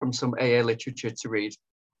from some AA literature to read,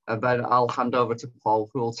 and then I'll hand over to Paul,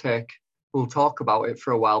 who'll talk about it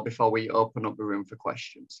for a while before we open up the room for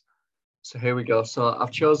questions. So here we go. So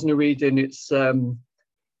I've chosen a reading. It's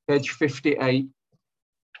page 58.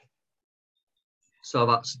 So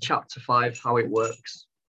that's chapter 5, How It Works.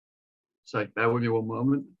 Sorry, bear with me one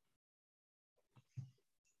moment.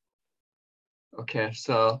 Okay,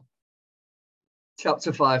 so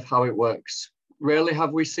chapter 5, How It Works. Rarely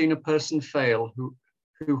have we seen a person fail who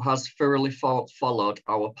has thoroughly followed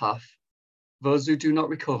our path. Those who do not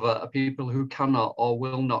recover are people who cannot or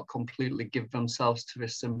will not completely give themselves to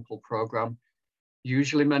this simple program,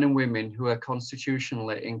 usually men and women who are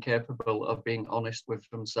constitutionally incapable of being honest with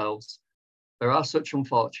themselves. There are such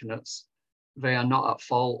unfortunates. They are not at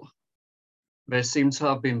fault. They seem to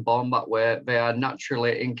have been born that way. They are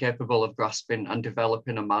naturally incapable of grasping and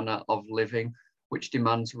developing a manner of living which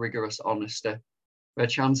demands rigorous honesty. Their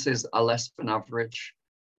chances are less than average.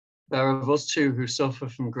 There are of us too who suffer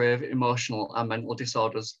from grave emotional and mental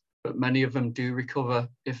disorders, but many of them do recover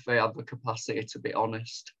if they have the capacity to be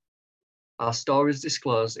honest. Our stories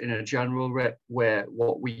disclose in a general way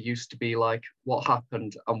what we used to be like, what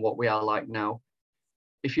happened, and what we are like now.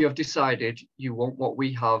 If you have decided you want what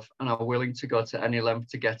we have and are willing to go to any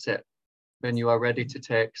length to get it, then you are ready to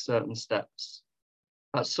take certain steps.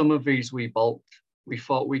 At some of these we balked. We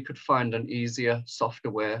thought we could find an easier, softer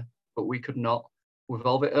way, but we could not. With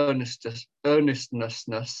all the earnestness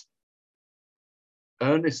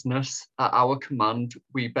at our command,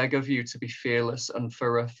 we beg of you to be fearless and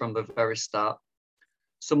thorough from the very start.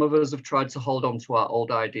 Some of us have tried to hold on to our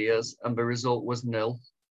old ideas, and the result was nil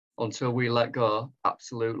until we let go,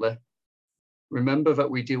 absolutely. Remember that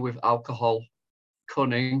we deal with alcohol,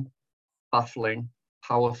 cunning, baffling,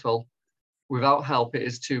 powerful. Without help, it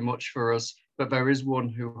is too much for us, but there is one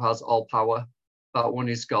who has all power. That one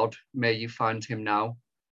is God. May you find him now.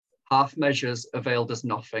 Half measures availed us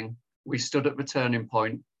nothing. We stood at the turning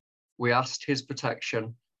point. We asked his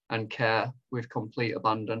protection and care with complete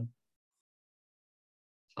abandon.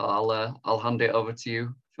 So I'll hand it over to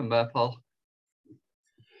you from there, Paul.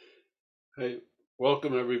 Hey,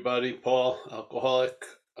 welcome everybody. Paul, alcoholic.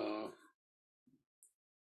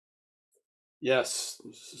 Yes,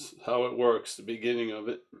 this is how it works, the beginning of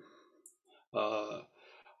it.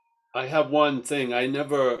 I have one thing. I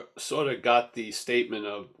never sort of got the statement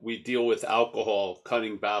of we deal with alcohol,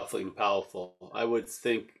 cunning, baffling, powerful. I would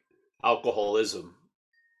think alcoholism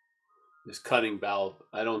is cunning,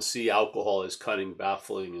 I don't see alcohol as cunning,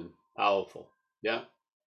 baffling, and powerful. Yeah?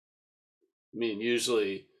 I mean,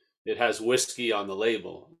 usually it has whiskey on the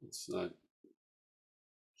label.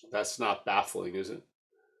 That's not baffling, is it?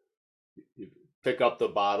 You pick up the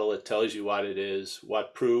bottle, it tells you what it is,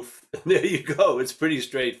 what proof, and there you go. It's pretty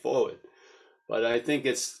straightforward. But I think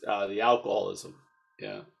it's the alcoholism,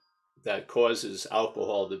 yeah, that causes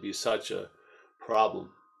alcohol to be such a problem.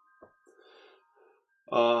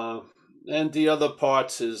 And the other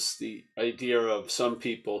parts is the idea of some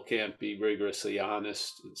people can't be rigorously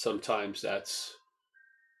honest. Sometimes that's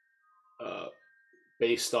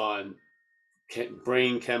based on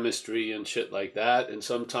brain chemistry and shit like that. And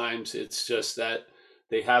sometimes it's just that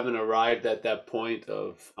they haven't arrived at that point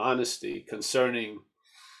of honesty concerning,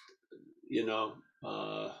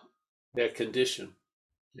 their condition.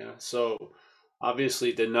 Yeah. So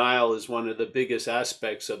obviously denial is one of the biggest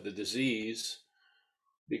aspects of the disease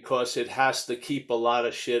because it has to keep a lot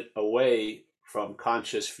of shit away from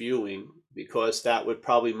conscious viewing because that would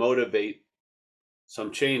probably motivate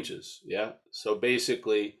some changes. Yeah. So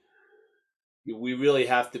basically, we really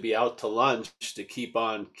have to be out to lunch to keep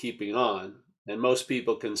on keeping on. And most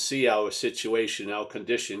people can see our situation, our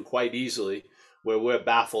condition quite easily where we're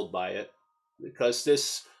baffled by it because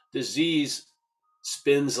this disease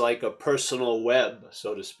spins like a personal web,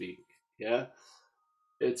 so to speak. Yeah.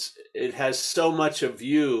 It has so much of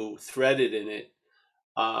you threaded in it.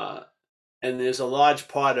 And there's a large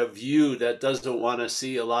part of you that doesn't want to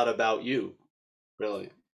see a lot about you,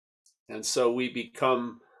 really. And so we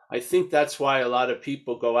become, I think that's why a lot of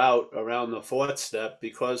people go out around the fourth step,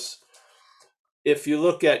 because if you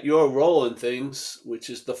look at your role in things, which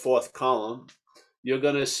is the fourth column, you're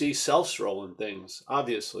going to see self's role in things,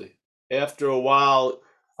 obviously. After a while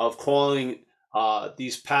of calling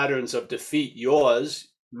these patterns of defeat yours,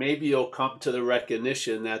 maybe you'll come to the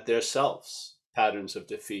recognition that they're self's patterns of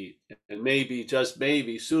defeat. And maybe, just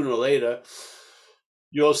maybe, sooner or later,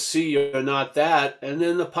 you'll see you're not that. And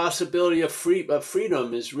then the possibility of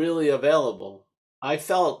freedom is really available. I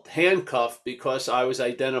felt handcuffed because I was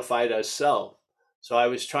identified as self. So I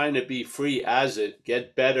was trying to be free as it,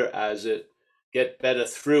 get better as it, get better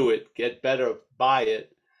through it, get better by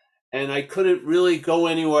it. and I couldn't really go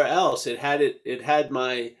anywhere else. It had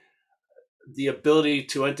the ability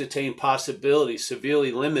to entertain possibilities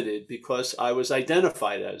severely limited because I was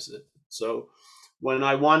identified as it. So when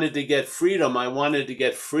I wanted to get freedom, I wanted to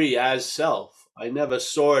get free as self. I never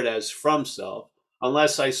saw it as from self,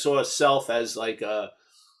 unless I saw self as like a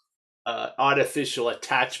artificial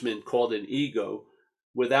attachment called an ego,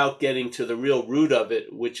 without getting to the real root of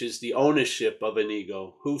it, which is the ownership of an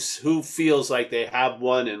ego. Who feels like they have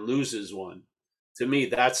one and loses one? To me,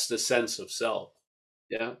 that's the sense of self.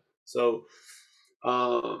 Yeah. So,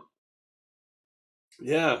 um,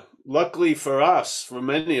 yeah. Luckily for us, for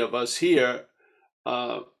many of us here,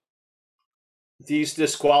 uh, these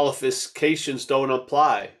disqualifications don't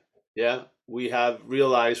apply. Yeah. We have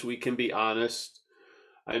realized we can be honest.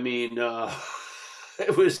 I mean,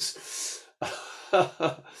 it was,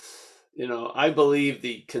 I believe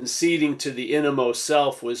the conceding to the innermost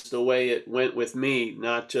self was the way it went with me,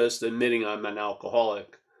 not just admitting I'm an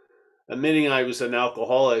alcoholic. Admitting I was an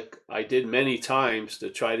alcoholic, I did many times to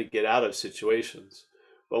try to get out of situations.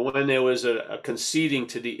 But when there was a conceding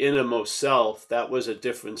to the innermost self, that was a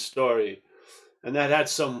different story. And that had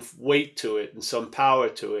some weight to it and some power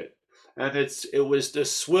to it. And it was the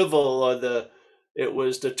swivel or it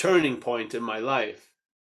was the turning point in my life.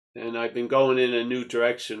 And I've been going in a new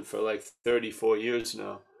direction for like 34 years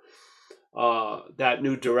now. That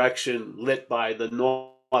new direction lit by the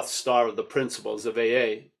North Star of the principles of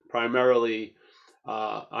AA. Primarily,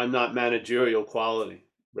 I'm not managerial quality,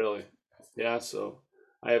 really. Yeah, so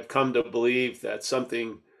I have come to believe that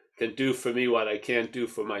something can do for me what I can't do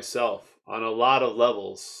for myself on a lot of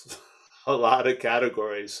levels, a lot of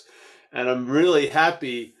categories. And I'm really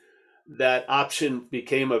happy that option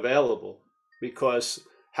became available, because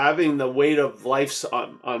having the weight of life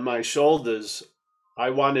on my shoulders, I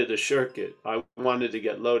wanted to shirk it. I wanted to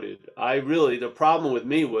get loaded. The problem with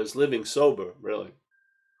me was living sober, really.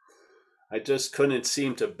 I just couldn't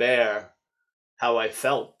seem to bear how I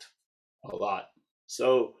felt a lot.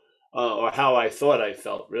 So, or how I thought I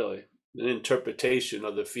felt, really. An interpretation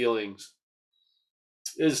of the feelings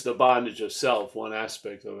is the bondage of self, one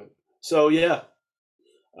aspect of it. So, yeah,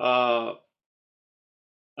 uh,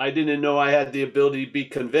 I didn't know I had the ability to be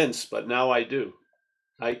convinced, but now I do.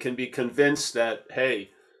 I can be convinced that,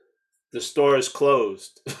 hey, the store is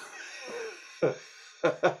closed.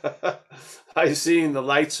 I seen the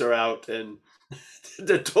lights are out and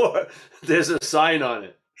the door, there's a sign on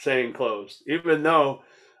it saying closed. Even though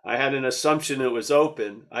I had an assumption it was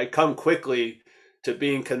open, I come quickly to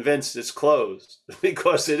being convinced it's closed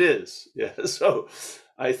because it is. Yeah. So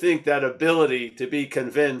I think that ability to be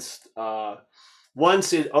convinced,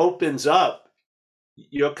 once it opens up,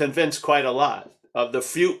 you're convinced quite a lot of the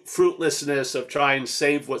fruitlessness of trying to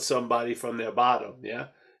save what somebody from their bottom. Yeah.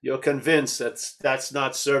 You're convinced that's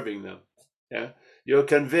not serving them. Yeah. You're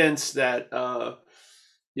convinced that,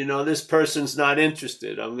 this person's not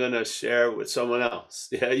interested. I'm going to share with someone else.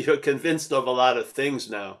 Yeah. You're convinced of a lot of things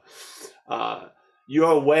now.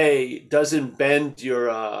 Your way doesn't bend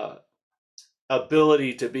your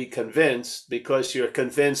ability to be convinced, because you're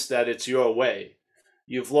convinced that it's your way.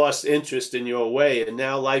 You've lost interest in your way, and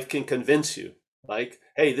now life can convince you, like,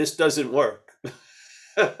 hey, this doesn't work.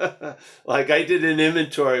 Like I did an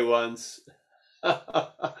inventory once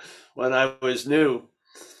when I was new.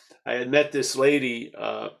 I had met this lady.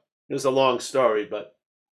 It was a long story, but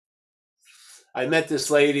I met this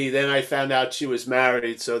lady. Then I found out she was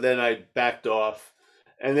married, so then I backed off.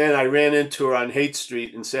 And then I ran into her on Haight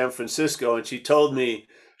Street in San Francisco, and she told me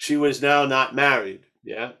she was now not married.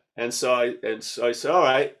 Yeah. And so I said, all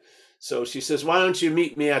right. So she says, why don't you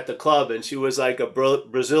meet me at the club? And she was like a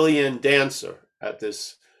Brazilian dancer at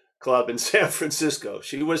this club in San Francisco.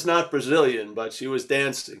 She was not Brazilian, but she was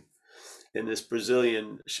dancing in this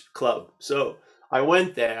Brazilian club. So I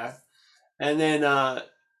went there, and then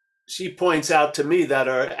she points out to me that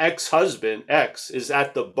her ex-husband, is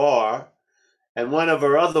at the bar, and one of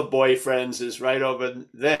her other boyfriends is right over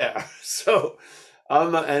there. So,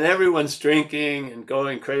 and everyone's drinking and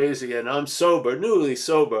going crazy, and I'm sober, newly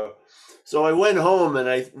sober. So I went home and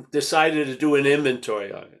I decided to do an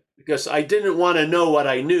inventory on it, because I didn't want to know what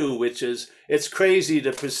I knew, which is it's crazy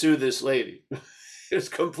to pursue this lady. It's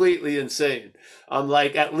completely insane. I'm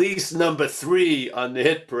like at least number 3 on the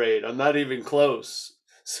hit parade. I'm not even close.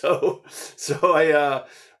 So I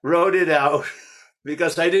wrote it out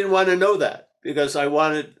because I didn't want to know that, because I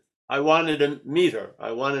wanted to meet her.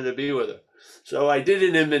 I wanted to be with her. So I did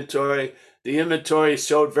an inventory. The inventory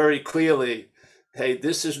showed very clearly, hey,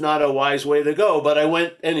 this is not a wise way to go, but I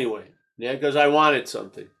went anyway. Yeah, because I wanted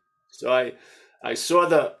something. So I saw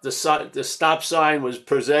the stop sign was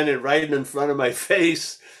presented right in front of my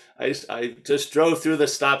face. I just drove through the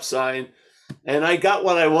stop sign, and I got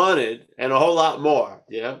what I wanted and a whole lot more.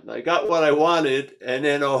 Yeah, I got what I wanted, and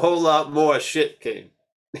then a whole lot more shit came.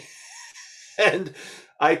 And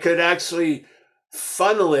I could actually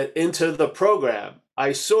funnel it into the program.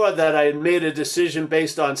 I saw that I had made a decision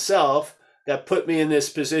based on self that put me in this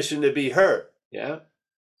position to be hurt. Yeah.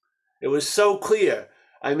 It was so clear.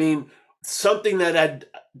 I mean, something that had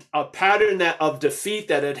a pattern of defeat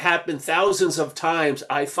that had happened thousands of times,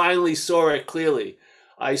 I finally saw it clearly.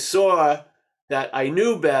 I saw that I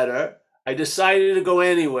knew better. I decided to go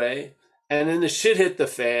anyway. And then the shit hit the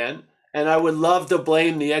fan. And I would love to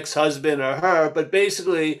blame the ex-husband or her, but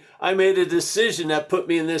basically I made a decision that put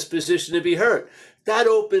me in this position to be hurt. That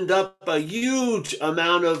opened up a huge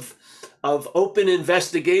amount of open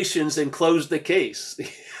investigations and closed the case.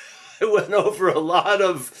 I went over a lot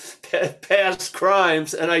of past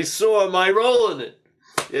crimes and I saw my role in it.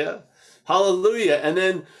 Yeah. Hallelujah. And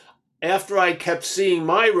then after I kept seeing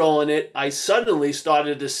my role in it, I suddenly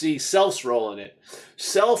started to see self's role in it.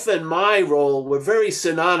 Self and my role were very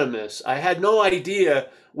synonymous. I had no idea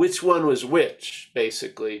which one was which,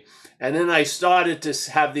 basically. And then I started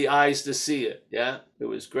to have the eyes to see it. Yeah, it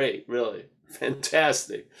was great, really.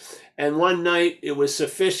 Fantastic. And one night it was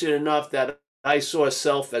sufficient enough that I saw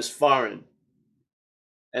self as foreign.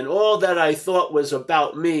 And all that I thought was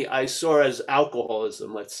about me, I saw as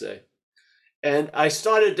alcoholism, let's say. And I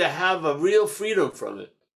started to have a real freedom from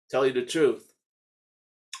it, tell you the truth.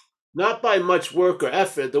 Not by much work or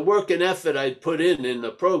effort. The work and effort I'd put in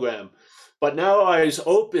the program. But now I was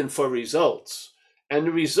open for results. And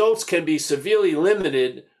the results can be severely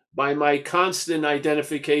limited by my constant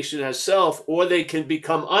identification as self, or they can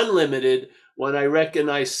become unlimited when I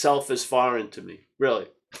recognize self as foreign to me, really.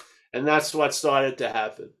 And that's what started to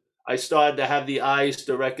happen. I started to have the eyes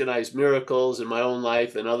to recognize miracles in my own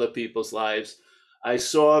life and other people's lives. I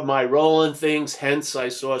saw my role in things, hence I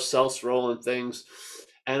saw self's role in things.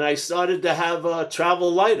 And I started to have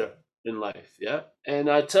travel lighter in life, yeah? And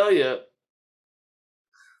I tell you,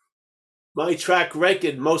 my track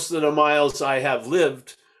record, most of the miles I have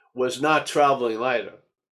lived, was not traveling lighter.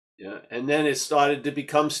 Yeah. And then it started to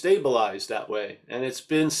become stabilized that way. And it's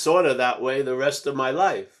been sort of that way the rest of my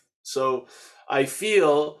life. So I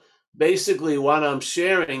feel basically what I'm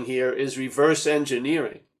sharing here is reverse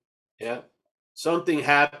engineering. Yeah. Something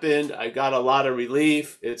happened. I got a lot of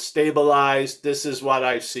relief. It stabilized. This is what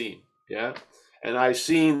I've seen. Yeah. And I've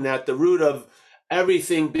seen that the root of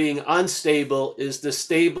everything being unstable is the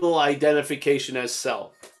stable identification as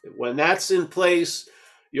self. When that's in place,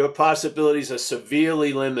 your possibilities are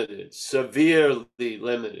severely limited,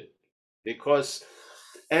 because,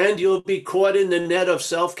 and you'll be caught in the net of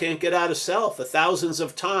self, can't get out of self thousands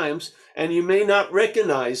of times, and you may not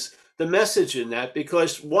recognize the message in that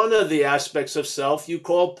because one of the aspects of self you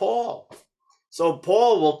call Paul. So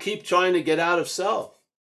Paul will keep trying to get out of self.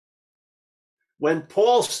 When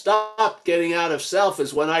Paul stopped getting out of self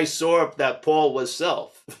is when I saw that Paul was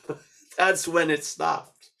self. That's when it stopped.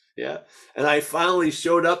 Yeah. And I finally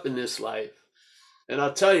showed up in this life. And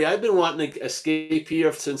I'll tell you, I've been wanting to escape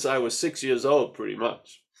here since I was 6 years old, pretty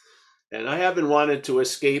much. And I haven't wanted to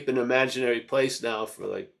escape an imaginary place now for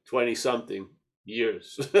like 20 something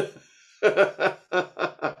years.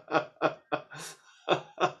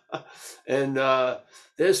 And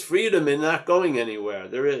there's freedom in not going anywhere.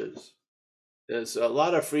 There is. There's a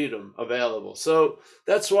lot of freedom available. So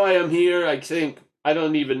that's why I'm here. I think, I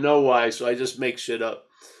don't even know why, so I just make shit up.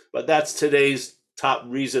 But that's today's top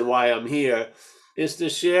reason why I'm here, is to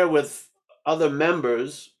share with other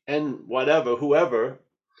members and whatever, whoever,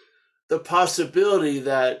 the possibility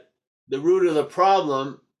that the root of the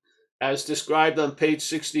problem, as described on page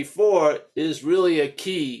 64, is really a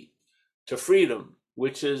key to freedom,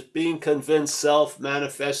 which is being convinced self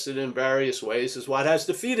manifested in various ways is what has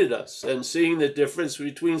defeated us, and seeing the difference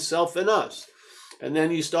between self and us. And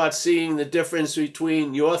then you start seeing the difference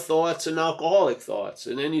between your thoughts and alcoholic thoughts.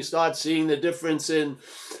 And then you start seeing the difference in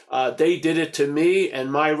they did it to me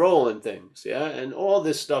and my role in things. Yeah. And all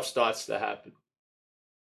this stuff starts to happen.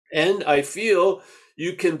 And I feel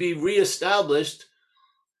you can be reestablished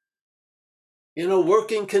in a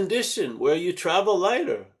working condition where you travel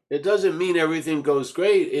lighter. It doesn't mean everything goes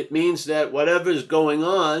great. It means that whatever's going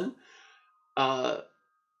on,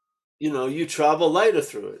 you travel lighter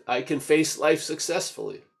through it. I can face life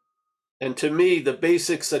successfully. And to me, the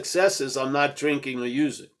basic success is I'm not drinking or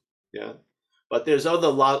using. Yeah. But there's other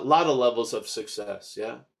lot of levels of success.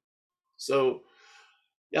 Yeah. So,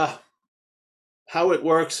 yeah, how it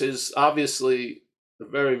works is obviously a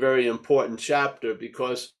very, very important chapter,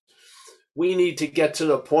 because we need to get to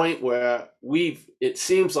the point where it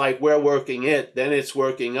seems like we're working it, then it's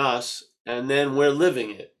working us, and then we're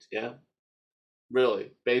living it. Yeah,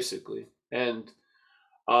 really, basically. And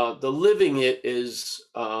the living it is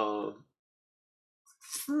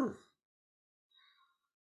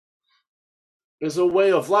is a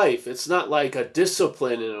way of life. It's not like a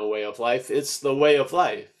discipline in a way of life. It's the way of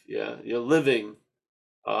life. Yeah, you're living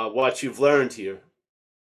what you've learned here.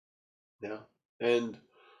 Yeah, and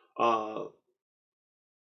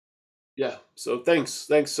yeah. So thanks.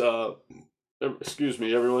 Excuse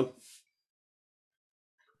me, everyone.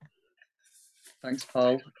 Thanks,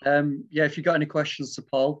 Paul. Yeah, if you've got any questions to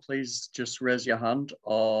Paul, please just raise your hand,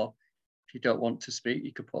 or if you don't want to speak,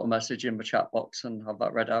 you could put a message in the chat box and have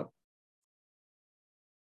that read out.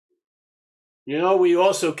 You know, we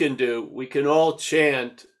also can do, we can all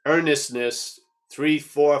chant earnestness 3,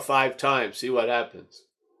 4, 5 times. See what happens.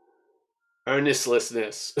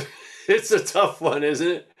 Earnestlessness. It's a tough one, isn't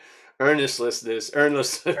it? Earnestlessness.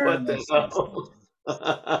 What the hell?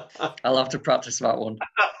 I'll have to practice that one.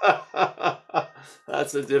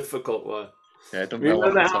 That's a difficult one. Yeah, don't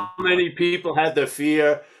remember how many people had the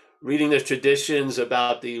fear reading the traditions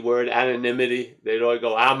about the word anonymity? They'd all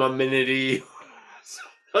go, anonymity.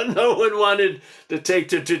 No one wanted to take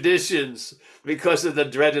to traditions because of the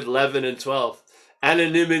dreaded 11 and 12.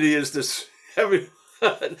 Anonymity is this.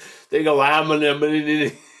 They go,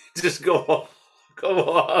 anonymity. Just go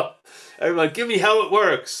off. Everyone, give me how it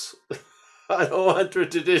works. I don't want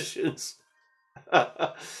traditions.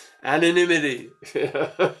 Anonymity.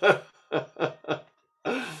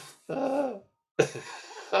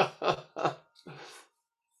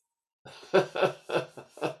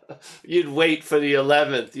 You'd wait for the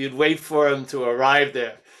 11th. You'd wait for him to arrive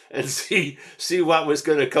there and see what was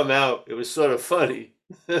going to come out. It was sort of funny.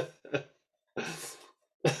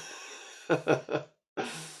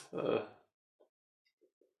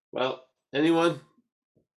 Well, anyone?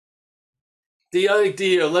 The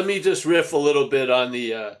idea, let me just riff a little bit on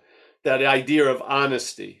the that idea of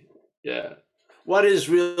honesty. Yeah. What is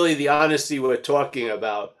really the honesty we're talking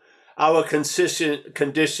about? Our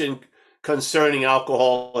condition concerning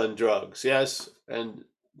alcohol and drugs, yes? And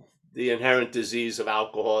the inherent disease of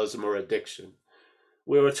alcoholism or addiction.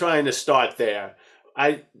 We were trying to start there.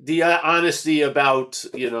 The honesty about,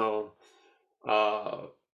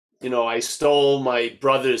 I stole my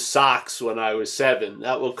brother's socks when I was 7.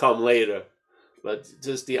 That will come later. But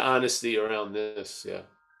just the honesty around this, yeah.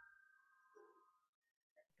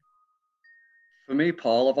 For me,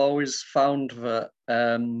 Paul, I've always found that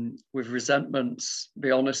with resentments,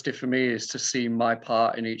 the honesty for me is to see my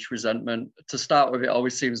part in each resentment. To start with, it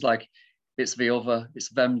always seems like it's the other, it's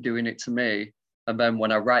them doing it to me. And then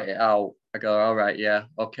when I write it out, I go, all right, yeah,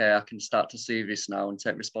 okay, I can start to see this now and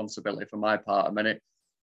take responsibility for my part. And then it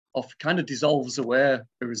kind of dissolves away.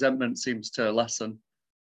 The resentment seems to lessen.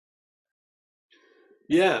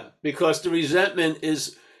 Yeah, because the resentment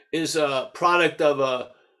is a product of a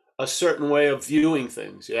certain way of viewing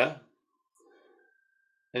things, yeah?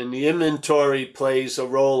 And the inventory plays a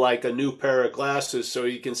role like a new pair of glasses, so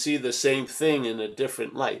you can see the same thing in a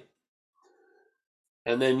different light.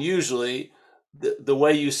 And then usually the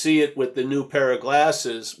way you see it with the new pair of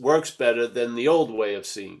glasses works better than the old way of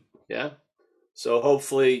seeing, yeah? So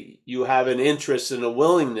hopefully you have an interest and a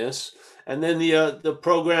willingness, and then the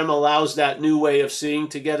program allows that new way of seeing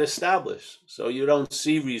to get established, so you don't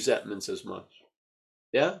see resentments as much.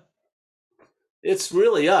 Yeah? It's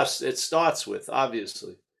really us it starts with,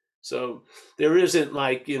 obviously. So there isn't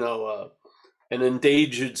like, an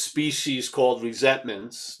endangered species called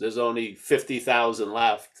resentments. There's only 50,000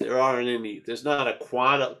 left. There's not a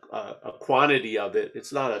quantity of it.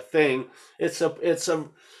 It's not a thing. It's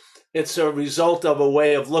a result of a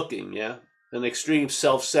way of looking, yeah? An extreme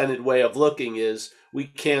self-centered way of looking is we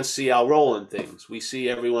can't see our role in things. We see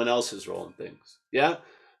everyone else's role in things, yeah?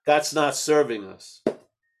 That's not serving us.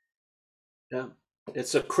 Yeah,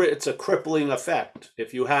 it's a crippling effect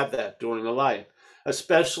if you have that during a life,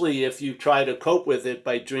 especially if you try to cope with it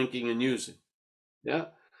by drinking and using. Yeah,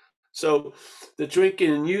 so the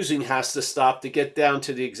drinking and using has to stop to get down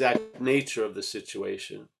to the exact nature of the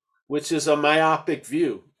situation, which is a myopic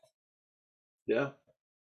view. Yeah,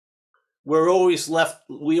 we're always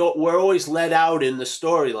we're always let out in the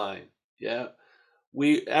storyline. Yeah,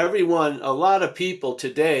 a lot of people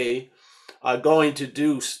today are going to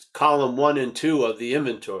do column 1 and 2 of the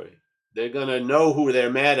inventory. They're going to know who they're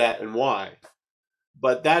mad at and why.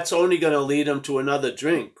 But that's only going to lead them to another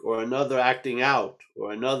drink or another acting out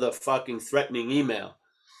or another fucking threatening email.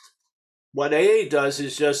 What AA does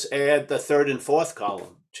is just add the 3rd and 4th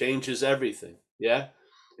column, changes everything. Yeah.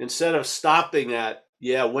 Instead of stopping at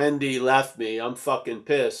yeah, Wendy left me, I'm fucking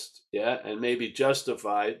pissed, yeah, and maybe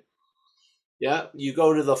justified. Yeah, you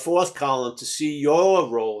go to the fourth column to see your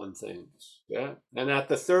role in things. Yeah, and at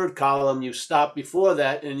the third column, you stop before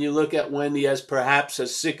that and you look at Wendy as perhaps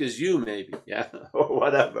as sick as you, maybe. Yeah, or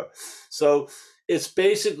whatever. So it's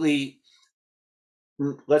basically,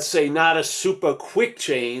 let's say, not a super quick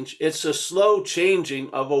change. It's a slow changing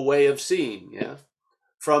of a way of seeing. Yeah,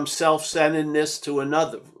 from self-centeredness to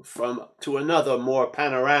another more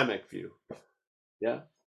panoramic view. Yeah.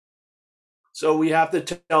 So we have to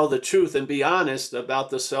tell the truth and be honest about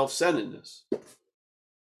the self-centeredness.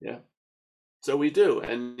 Yeah. So we do.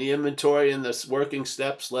 And the inventory and the working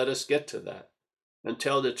steps let us get to that and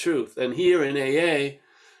tell the truth. And here in AA,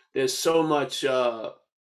 there's so much,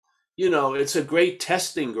 it's a great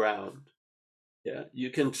testing ground. Yeah.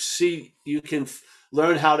 You can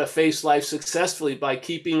learn how to face life successfully by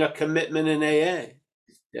keeping a commitment in AA.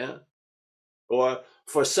 Yeah. Or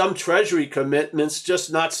for some treasury commitments,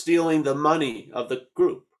 just not stealing the money of the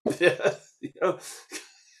group.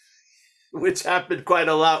 Which happened quite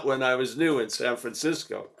a lot when I was new in San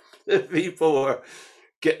Francisco. People were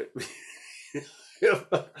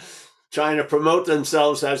trying to promote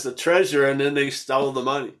themselves as the treasurer, and then they stole the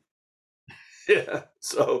money. Yeah.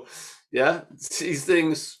 So, yeah, these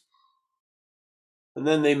things. And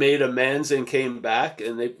then they made amends and came back,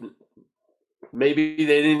 and maybe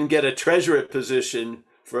they didn't get a treasurer position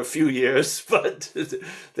for a few years, but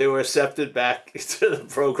they were accepted back to the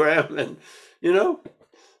program. And,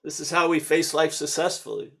 this is how we face life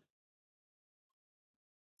successfully.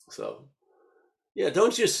 So, yeah,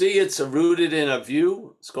 don't you see it's rooted in a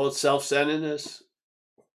view? It's called self-centeredness.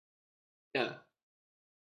 Yeah.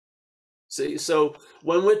 See, so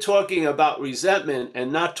when we're talking about resentment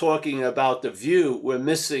and not talking about the view, we're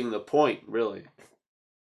missing the point, really.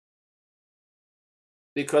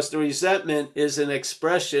 Because the resentment is an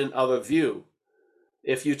expression of a view.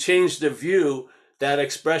 If you change the view, that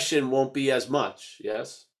expression won't be as much,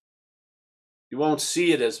 yes? You won't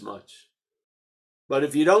see it as much. But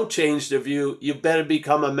if you don't change the view, you better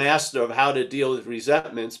become a master of how to deal with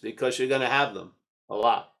resentments, because you're going to have them a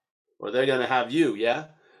lot. Or they're going to have you, yeah?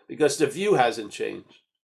 Because the view hasn't changed.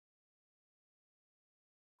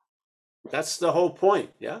 That's the whole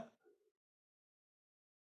point, yeah?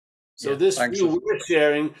 So this view we're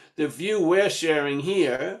sharing, the view we're sharing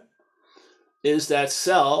here is that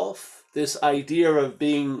self, this idea of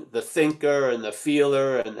being the thinker and the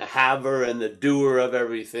feeler and the haver and the doer of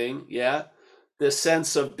everything, yeah? This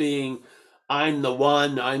sense of being, I'm the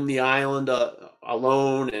one, I'm the island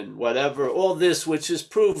alone and whatever, all this, which is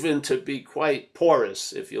proven to be quite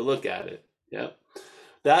porous if you look at it, yeah?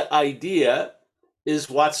 That idea is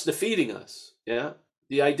what's defeating us, yeah?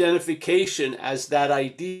 The identification as that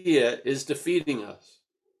idea is defeating us.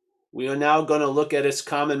 We are now going to look at its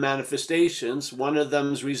common manifestations. One of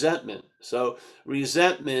them is resentment. So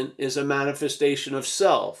resentment is a manifestation of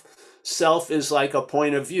self. Self is like a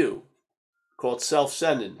point of view called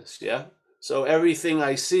self-centeredness, yeah? So everything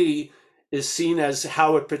I see is seen as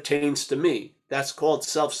how it pertains to me. That's called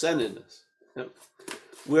self-centeredness. Yeah?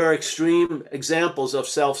 We're extreme examples of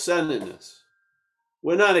self-centeredness.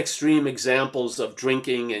 We're not extreme examples of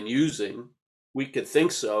drinking and using. We could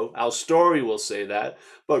think so. Our story will say that.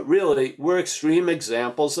 But really, we're extreme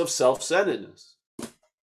examples of self-centeredness.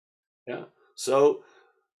 Yeah. So,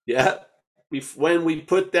 yeah, when we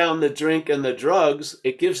put down the drink and the drugs,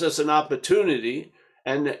 it gives us an opportunity.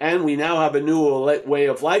 And we now have a new way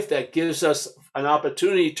of life that gives us an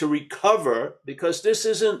opportunity to recover, because this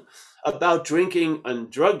isn't about drinking and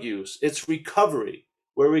drug use. It's recovery.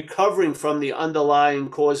 We're recovering from the underlying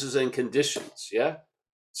causes and conditions, yeah?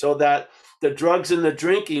 So that the drugs and the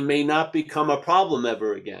drinking may not become a problem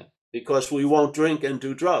ever again, because we won't drink and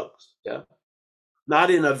do drugs, yeah?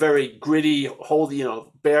 Not in a very gritty,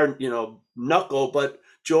 bare, knuckle, but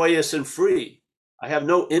joyous and free. I have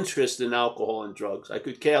no interest in alcohol and drugs. I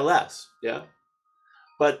could care less, yeah?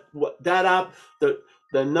 But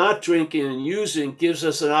the not drinking and using gives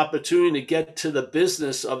us an opportunity to get to the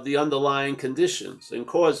business of the underlying conditions and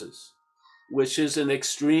causes, which is an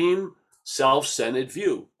extreme self-centered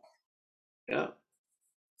view. Yeah.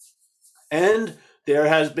 And there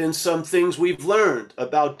has been some things we've learned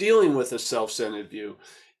about dealing with a self-centered view.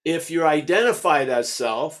 If you're identified as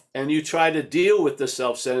self and you try to deal with the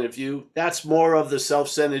self-centered view, that's more of the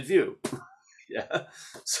self-centered view. Yeah.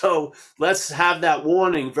 So let's have that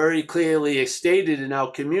warning very clearly stated in our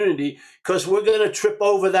community, because we're going to trip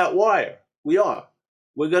over that wire. We are.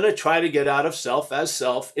 We're going to try to get out of self as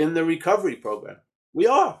self in the recovery program. We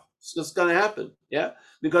are. It's going to happen. Yeah.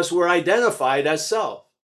 Because we're identified as self.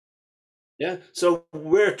 Yeah. So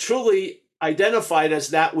we're truly identified as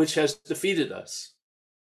that which has defeated us.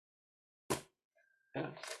 Yeah.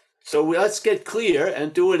 So let's get clear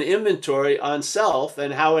and do an inventory on self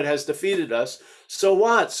and how it has defeated us. So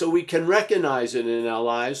what? So we can recognize it in our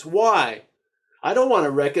lives. Why? I don't want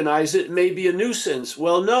to recognize it. It may be a nuisance.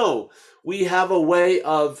 Well, no, we have a way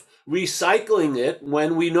of recycling it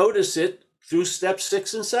when we notice it through steps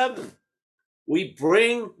 6 and 7. We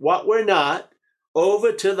bring what we're not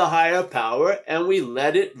over to the higher power and we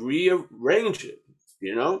let it rearrange it,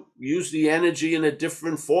 use the energy in a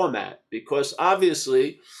different format, because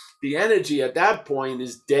obviously the energy at that point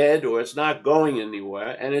is dead or it's not going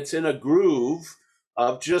anywhere and it's in a groove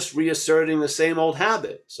of just reasserting the same old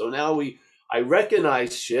habit. So now I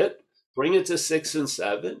recognize shit, bring it to 6 and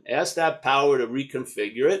 7, ask that power to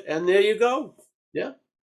reconfigure it, and there you go. Yeah.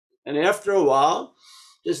 And after a while,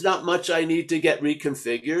 there's not much I need to get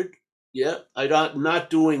reconfigured. Yeah. I'm not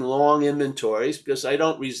doing long inventories because I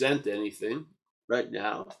don't resent anything right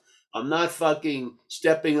now. I'm not fucking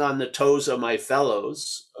stepping on the toes of my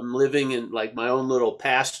fellows. I'm living in like my own little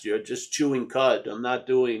pasture, just chewing cud. I'm not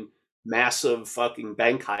doing massive fucking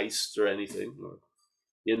bank heists or anything, or,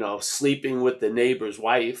 sleeping with the neighbor's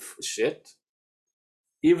wife shit.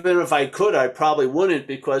 Even if I could, I probably wouldn't,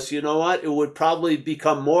 because you know what? It would probably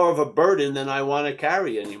become more of a burden than I want to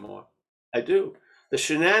carry anymore. I do. The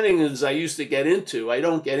shenanigans I used to get into, I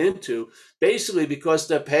don't get into, basically because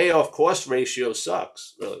the payoff cost ratio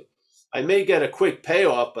sucks, really. I may get a quick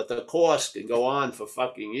payoff, but the cost can go on for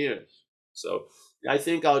fucking years. So I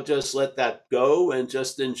think I'll just let that go and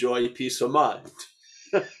just enjoy peace of mind.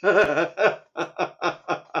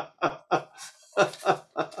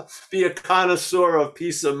 Be a connoisseur of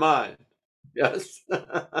peace of mind. Yes.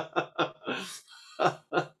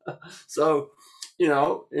 So,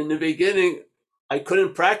 in the beginning, I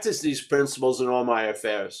couldn't practice these principles in all my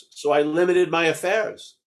affairs. So I limited my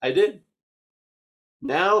affairs. I did.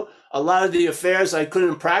 Now, a lot of the affairs I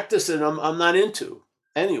couldn't practice in them, I'm not into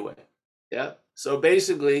anyway. Yeah. So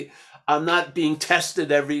basically, I'm not being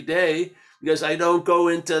tested every day because I don't go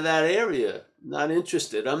into that area. Not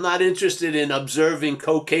interested. I'm not interested in observing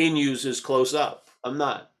cocaine users close up. I'm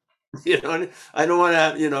not. I don't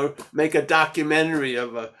want to, make a documentary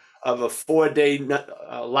of a 4-day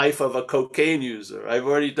life of a cocaine user. I've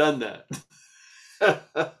already done that.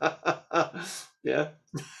 Yeah.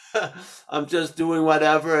 I'm just doing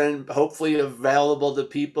whatever and hopefully available to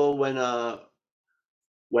people when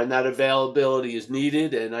that availability is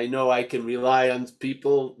needed, and I know I can rely on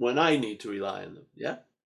people when I need to rely on them. Yeah.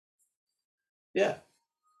 Yeah.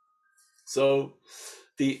 So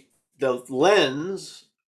the lens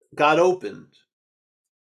got opened.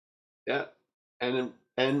 Yeah.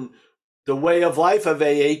 And the way of life of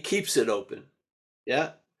AA keeps it open.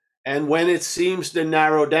 Yeah. And when it seems to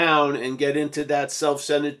narrow down and get into that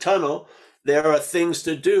self-centered tunnel, there are things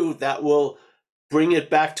to do that will bring it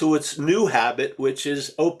back to its new habit, which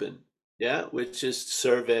is open. Yeah. Which is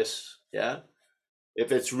service. Yeah.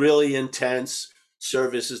 If it's really intense,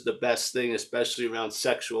 service is the best thing, especially around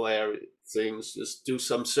sexual things. Just do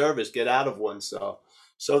some service, get out of oneself.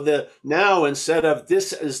 So now instead of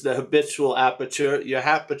this is the habitual aperture, your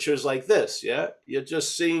aperture is like this. Yeah. You're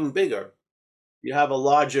just seeing bigger. You have a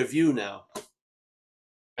larger view now.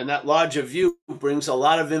 And that larger view brings a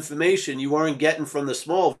lot of information you weren't getting from the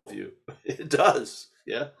small view. It does.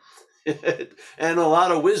 Yeah. And a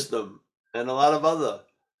lot of wisdom and a lot of other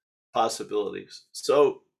possibilities.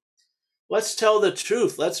 So let's tell the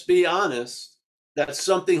truth. Let's be honest that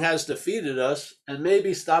something has defeated us, and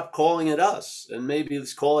maybe stop calling it us, and maybe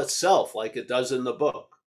let's call it self like it does in the book.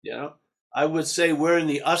 I would say we're in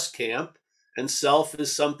the us camp and self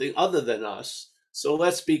is something other than us. So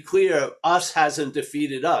let's be clear, us hasn't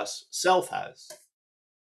defeated us, self has.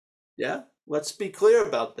 Yeah, let's be clear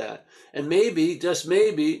about that. And maybe, just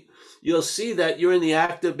maybe, you'll see that you're in the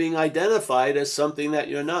act of being identified as something that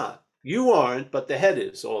you're not. You aren't, but the head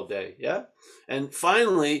is all day, yeah? And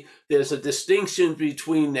finally, there's a distinction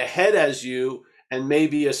between the head as you and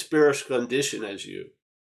maybe a spiritual condition as you.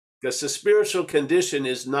 Because the spiritual condition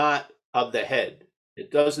is not of the head. It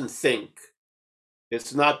doesn't think.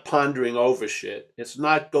 It's not pondering over shit. It's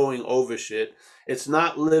not going over shit. It's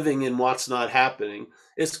not living in what's not happening.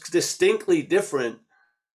 It's distinctly different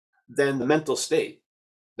than the mental state,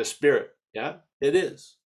 the spirit. Yeah, it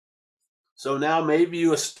is. So now maybe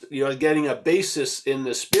you're getting a basis in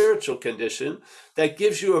the spiritual condition that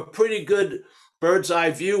gives you a pretty good bird's eye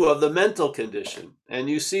view of the mental condition. And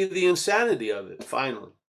you see the insanity of it,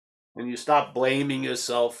 finally. And you stop blaming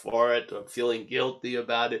yourself for it or feeling guilty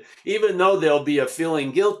about it. Even though there'll be a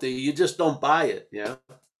feeling guilty, you just don't buy it, yeah?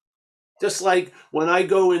 Just like when I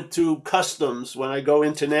go into customs, when I go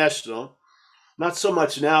international, not so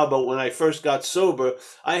much now, but when I first got sober,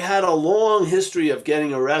 I had a long history of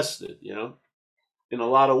getting arrested, you know, in a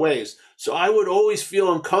lot of ways. So I would always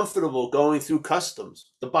feel uncomfortable going through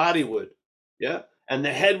customs. The body would, yeah, and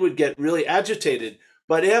the head would get really agitated.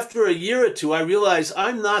 But after a year or two, I realized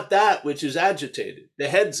I'm not that which is agitated. The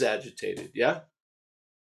head's agitated, yeah.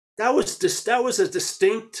 That was a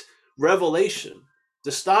distinct revelation,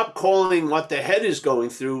 to stop calling what the head is going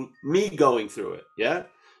through me going through it, yeah.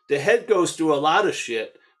 The head goes through a lot of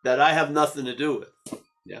shit that I have nothing to do with,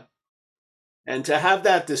 yeah. And to have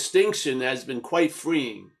that distinction has been quite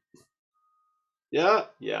freeing. Yeah,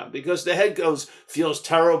 yeah, because the head feels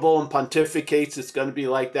terrible and pontificates it's going to be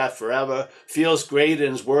like that forever, feels great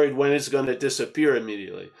and is worried when it's going to disappear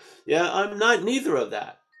immediately. Yeah, I'm not neither of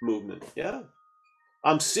that movement, yeah.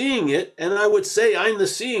 I'm seeing it, and I would say I'm the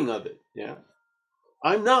seeing of it, yeah.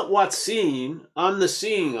 I'm not what's seen, I'm the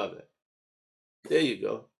seeing of it. There you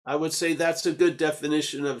go. I would say that's a good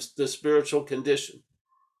definition of the spiritual condition.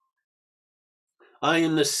 I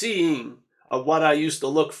am the seeing of what I used to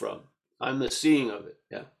look from. I'm the seeing of it,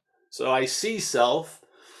 yeah. So I see self.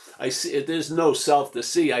 I see there's no self to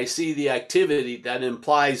see. I see the activity that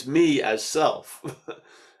implies me as self,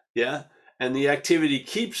 yeah. And the activity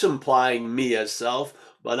keeps implying me as self,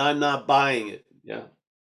 but I'm not buying it, yeah.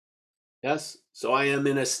 Yes. So I am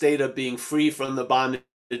in a state of being free from the bondage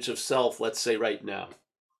of self, let's say right now.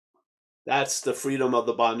 That's the freedom of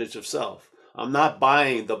the bondage of self. I'm not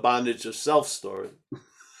buying the bondage of self story.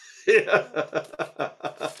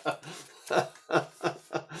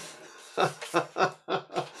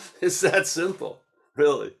 It's that simple,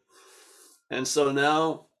 really. And so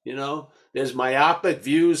now, you know, there's myopic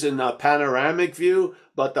views in the panoramic view,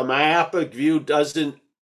 but the myopic view doesn't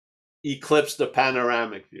eclipse the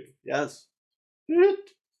panoramic view. Yes.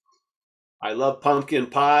 I love pumpkin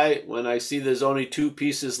pie. When I see there's only 2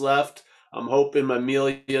 pieces left, I'm hoping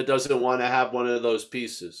Amelia doesn't want to have one of those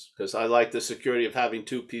pieces, because I like the security of having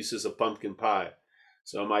 2 pieces of pumpkin pie.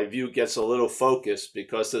 So my view gets a little focused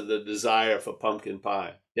because of the desire for pumpkin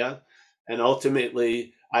pie. Yeah. And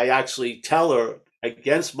ultimately, I actually tell her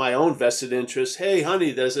against my own vested interest, hey,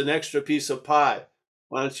 honey, there's an extra piece of pie.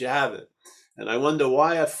 Why don't you have it? And I wonder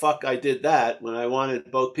why the fuck I did that when I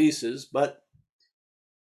wanted both pieces, but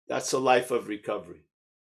that's a life of recovery.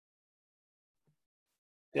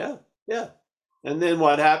 Yeah, yeah. And then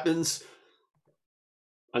what happens?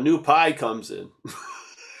 A new pie comes in.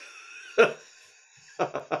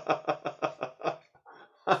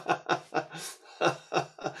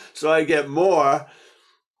 So I get more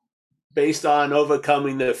based on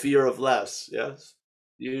overcoming the fear of less. Yes,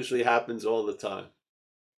 usually happens all the time.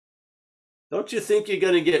 Don't you think you're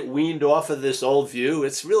going to get weaned off of this old view?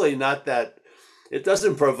 It's really not that. It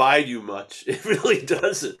doesn't provide you much. It really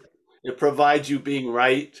doesn't. It provides you being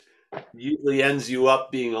right. Usually ends you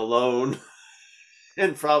up being alone,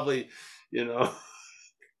 and probably, you know.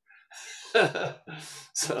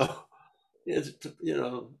 So, you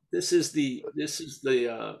know, this is the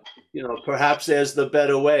you know, perhaps there's the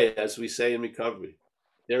better way, as we say in recovery.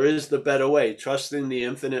 There is the better way, trusting the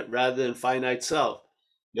infinite rather than finite self.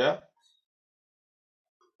 Yeah.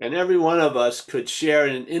 And every one of us could share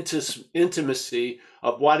an intimacy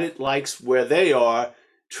of what it likes where they are,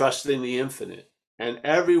 trusting the infinite. And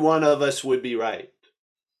every one of us would be right.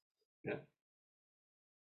 Yeah.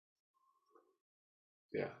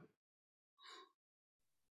 Yeah.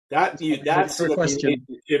 That's For a the question.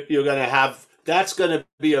 relationship you're going to have. That's going to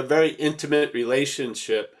be a very intimate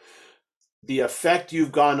relationship. The effect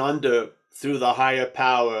you've gone under through the higher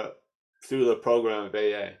power, through the program of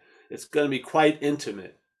AA, it's going to be quite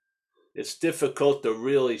intimate. It's difficult to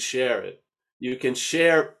really share it. You can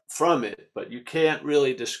share from it, but you can't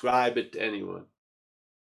really describe it to anyone.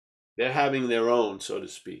 They're having their own, so to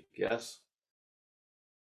speak. Yes?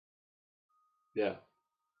 Yeah.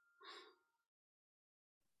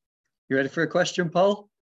 You ready for a question, Paul?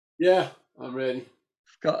 Yeah, I'm ready.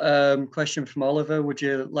 I've got a question from Oliver. Would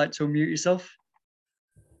you like to unmute yourself?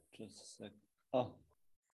 Just a sec. Oh,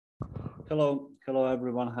 hello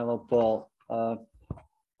everyone. Hello, Paul.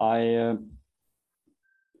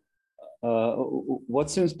 What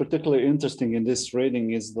seems particularly interesting in this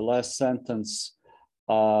reading is the last sentence.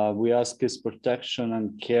 We ask his protection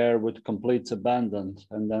and care with complete abandon.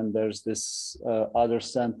 And then there's this other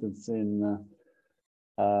sentence in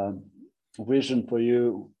Vision for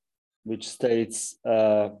You, which states,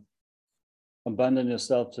 abandon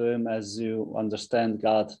yourself to him as you understand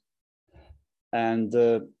God. And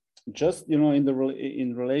just, you know,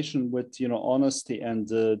 in relation with, you know, honesty and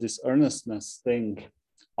this earnestness thing,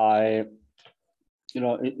 it's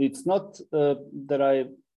not that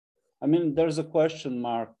I mean, there's a question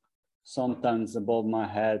mark sometimes above my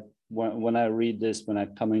head when I read this, when I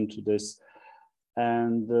come into this.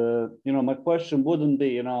 And, my question wouldn't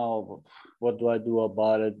be, what do I do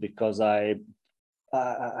about it? Because I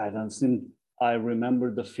don't think I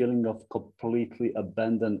remember the feeling of completely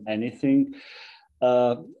abandon anything.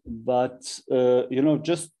 But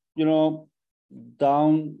just,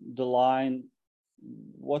 down the line,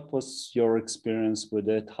 what was your experience with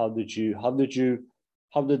it? How did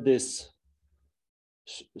this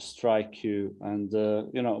strike you? And,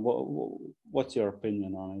 what's your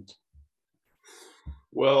opinion on it?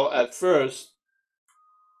 Well, at first,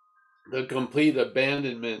 the complete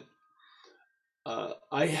abandonment,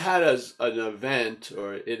 I had an event,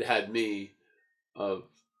 or it had me, of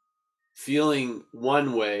feeling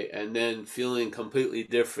one way and then feeling completely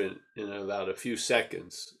different in about a few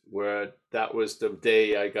seconds, where that was the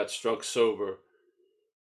day I got struck sober.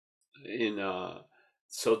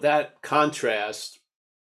 So that contrast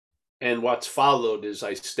and what's followed is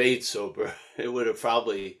I stayed sober. It would have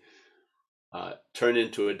probably turned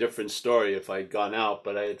into a different story if I'd gone out,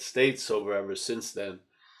 but I had stayed sober ever since then.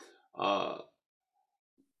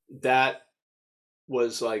 That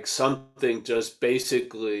was like something just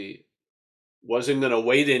basically wasn't going to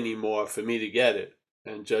wait anymore for me to get it,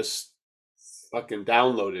 and just fucking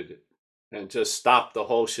downloaded it and just stopped the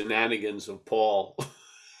whole shenanigans of Paul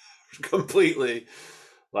completely.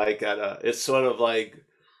 Like it's sort of like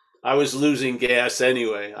I was losing gas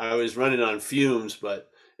anyway. I was running on fumes, but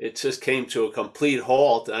it just came to a complete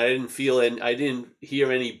halt. I didn't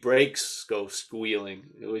hear any brakes go squealing.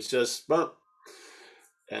 It was just bump.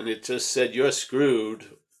 And it just said, you're screwed,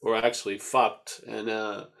 or actually fucked, and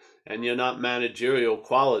you're not managerial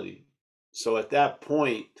quality. So at that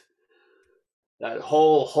point, that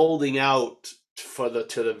whole holding out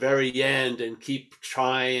to the very end and keep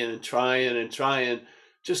trying and trying and trying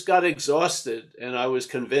just got exhausted, and I was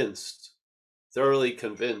convinced, thoroughly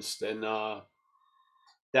convinced. And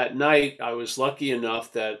that night, I was lucky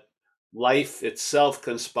enough that life itself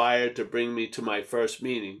conspired to bring me to my first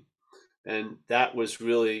meeting. And that was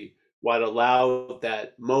really what allowed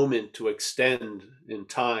that moment to extend in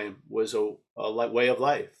time, was a way of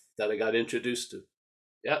life that I got introduced to.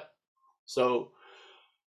 Yep. So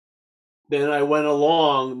then I went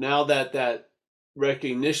along, now that that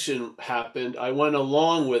recognition happened, I went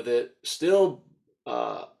along with it, still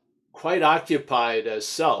quite occupied as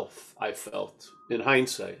self, I felt, in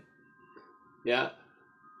hindsight. Yeah.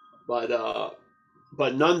 But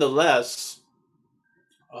nonetheless,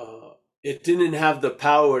 it didn't have the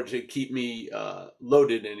power to keep me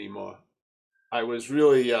loaded anymore. I was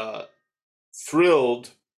really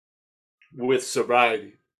thrilled with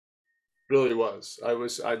sobriety. Really was.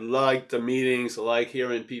 I liked the meetings. I like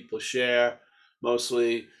hearing people share.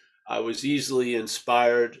 Mostly, I was easily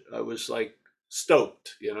inspired. I was like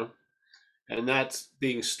stoked, and that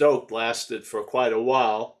being stoked lasted for quite a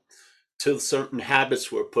while, till certain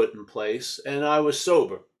habits were put in place, and I was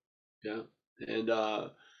sober. Yeah, and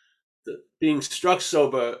being struck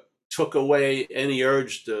sober took away any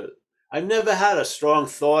urge to. I've never had a strong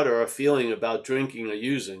thought or a feeling about drinking or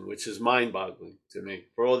using, which is mind-boggling to me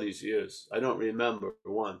for all these years. I don't remember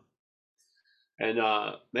one. And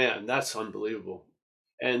man, that's unbelievable.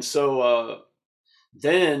 And so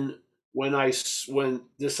then when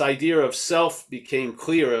this idea of self became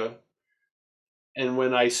clearer, and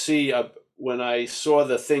when I saw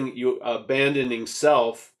the thing, you abandoning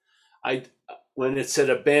self, when it said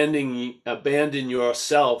abandon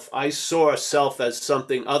yourself, I saw self as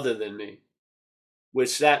something other than me,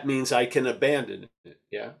 which that means I can abandon it.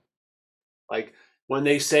 Yeah. Like when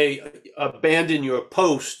they say abandon your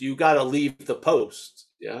post, you got to leave the post.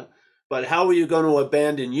 Yeah. But how are you going to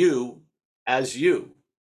abandon you as you?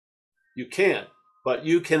 You can't, but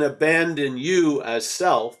you can abandon you as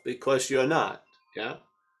self, because you're not. Yeah.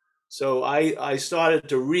 So I started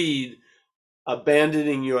to read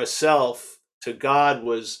abandoning yourself to God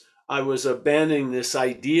I was abandoning this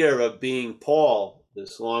idea of being Paul,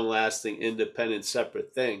 this long-lasting, independent,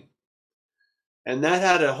 separate thing. And that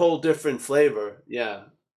had a whole different flavor. Yeah.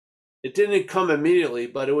 It didn't come immediately,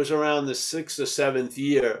 but it was around the 6th or 7th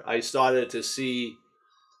year I started to see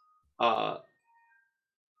the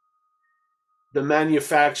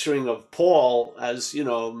manufacturing of Paul as,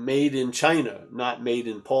 made in China, not made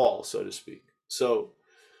in Paul, so to speak. So,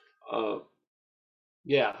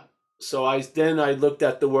 yeah. So I looked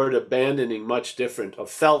at the word abandoning much different, or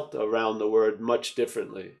felt around the word much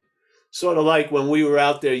differently. Sort of like when we were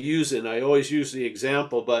out there using, I always use the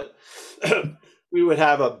example, but we would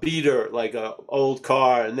have a beater, like an old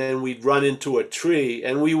car, and then we'd run into a tree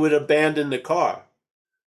and we would abandon the car.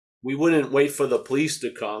 We wouldn't wait for the police to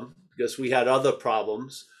come because we had other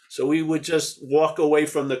problems. So we would just walk away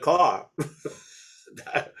from the car.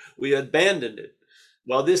 We abandoned it.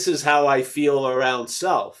 Well, this is how I feel around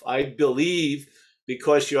self. I believe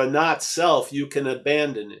because you're not self, you can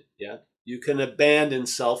abandon it. Yeah. You can abandon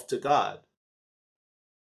self to God.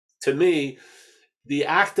 To me, the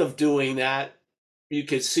act of doing that, you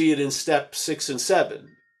could see it in step 6 and 7.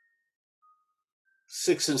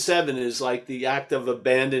 6 and 7 is like the act of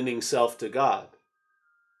abandoning self to God.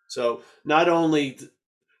 So not only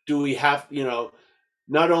do we have,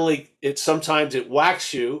 not only sometimes it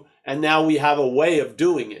whacks you, and now we have a way of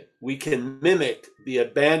doing it. We can mimic the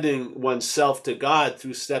abandoning oneself to God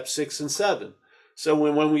through step 6 and 7. So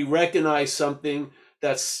when we recognize something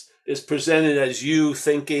is presented as you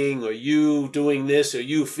thinking or you doing this or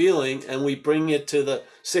you feeling, and we bring it to the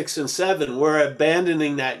 6 and 7, we're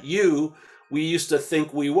abandoning that you we used to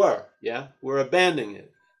think we were. Yeah, we're abandoning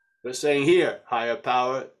it. We're saying, here, higher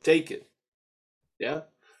power, take it. Yeah,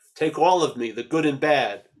 take all of me, the good and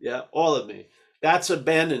bad. Yeah, all of me. That's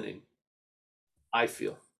abandoning, I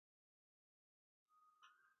feel.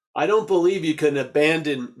 I don't believe you can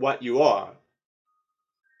abandon what you are.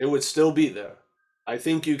 It would still be there. I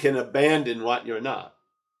think you can abandon what you're not.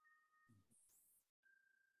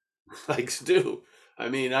 I do. I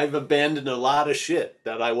mean, I've abandoned a lot of shit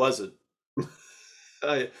that I wasn't.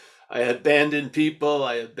 I abandoned people.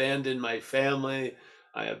 I abandoned my family.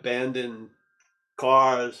 I abandoned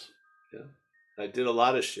cars. Yeah. I did a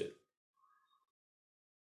lot of shit.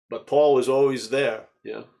 But Paul was always there.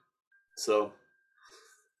 Yeah. So,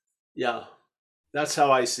 yeah, that's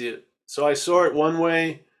how I see it. So I saw it one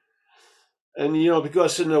way, and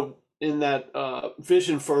because in that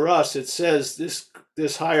vision for us, it says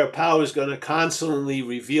this higher power is going to constantly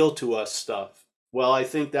reveal to us stuff. Well, I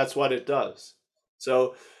think that's what it does.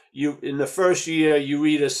 So in the first year, you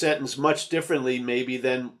read a sentence much differently maybe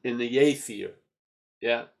than in the 8th year.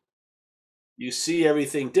 Yeah. You see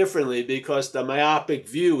everything differently because the myopic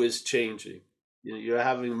view is changing. You're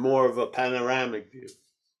having more of a panoramic view.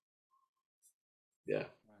 Yeah.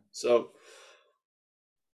 So,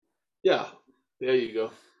 yeah, there you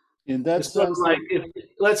go. In that It's sort of sense, like,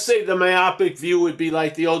 let's say the myopic view would be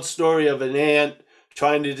like the old story of an ant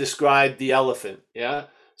trying to describe the elephant. Yeah.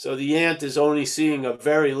 So the ant is only seeing a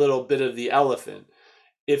very little bit of the elephant.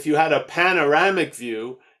 If you had a panoramic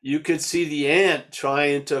view, you could see the ant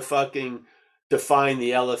trying to fucking define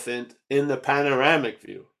the elephant in the panoramic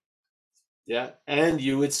view. Yeah. And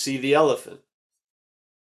you would see the elephant.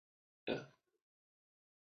 Yeah.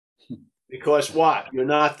 Because what? You're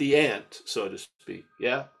not the ant, so to speak.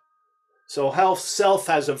 Yeah. So self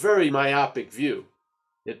has a very myopic view.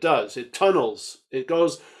 It does. It tunnels. It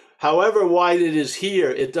goes, however wide it is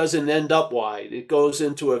here, it doesn't end up wide. It goes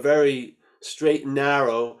into a very straight and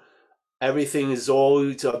narrow. Everything is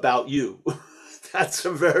always about you. That's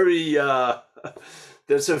a very,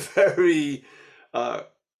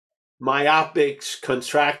 myopic,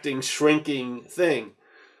 contracting, shrinking thing.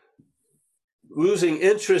 Losing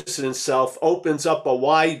interest in self opens up a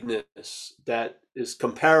wideness that is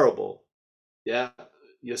comparable. Yeah.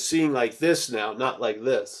 You're seeing like this now, not like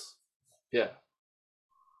this. Yeah.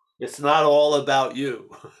 It's not all about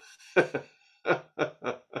you.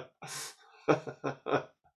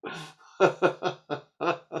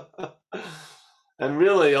 And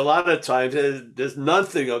really, a lot of times, there's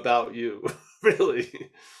nothing about you,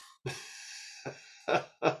 really.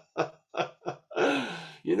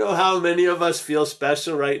 You know how many of us feel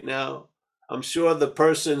special right now? I'm sure the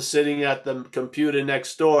person sitting at the computer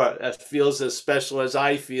next door feels as special as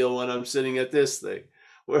I feel when I'm sitting at this thing.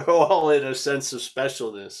 We're all in a sense of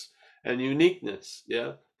specialness and uniqueness.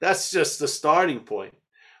 Yeah, that's just the starting point.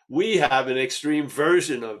 We have an extreme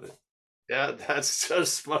version of it. Yeah, that's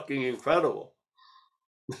just fucking incredible.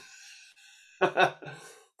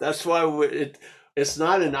 That's why it's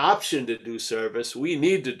not an option to do service. We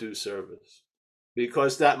need to do service.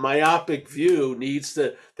 Because that myopic view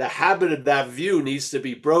the habit of that view needs to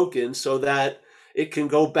be broken so that it can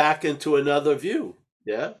go back into another view.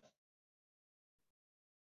 Yeah.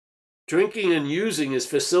 Drinking and using is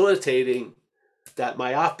facilitating that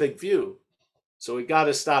myopic view. So we got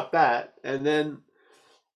to stop that and then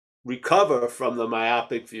recover from the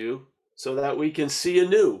myopic view so that we can see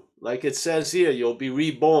anew. Like it says here, you'll be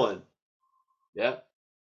reborn. Yeah.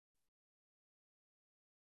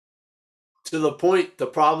 To the point the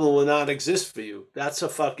problem will not exist for you. That's a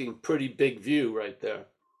fucking pretty big view right there.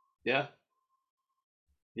 Yeah.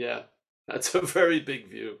 Yeah. That's a very big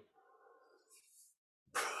view.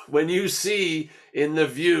 When you see in the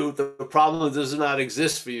view the problem does not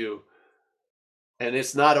exist for you, and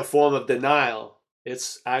it's not a form of denial,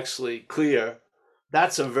 it's actually clear,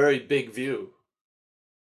 that's a very big view.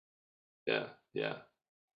 Yeah, yeah.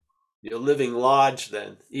 You're living large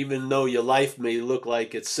then. Even though your life may look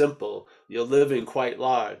like it's simple, you're living quite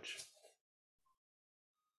large.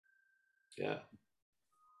 Yeah.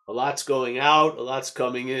 A lot's going out, a lot's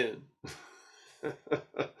coming in.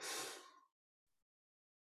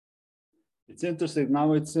 It's interesting.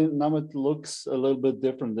 Now it looks a little bit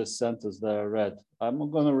different, this sentence that I read.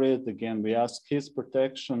 I'm going to read it again. We ask his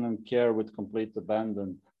protection and care with complete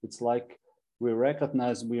abandon. It's like we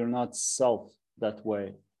recognize we are not self that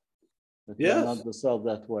way. That we are Yes. not the self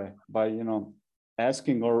that way by,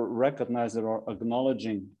 asking or recognizing or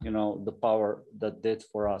acknowledging, the power that did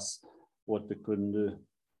for us what we couldn't do.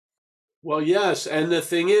 Well, yes. And the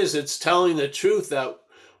thing is, it's telling the truth that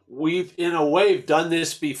we've, in a way, done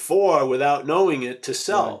this before without knowing it to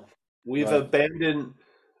self. Right. We've Right. abandoned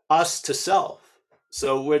us to self.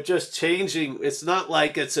 So we're just changing. It's not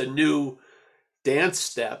like it's a new dance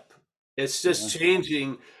step. It's just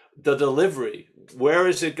changing the delivery. Where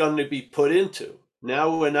is it going to be put into?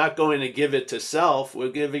 Now we're not going to give it to self.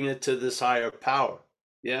 We're giving it to this higher power.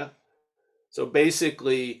 Yeah. So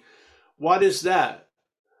basically, what is that?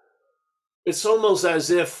 It's almost as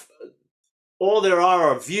if all there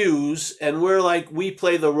are views, and we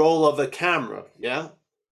play the role of a camera. Yeah.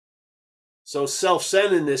 So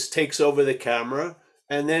self-centeredness takes over the camera,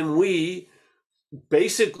 and then we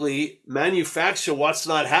basically manufacture what's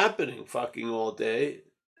not happening fucking all day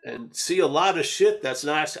and see a lot of shit that's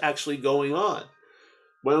not actually going on.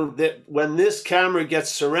 When this camera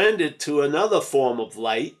gets surrendered to another form of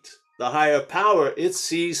light, the higher power, it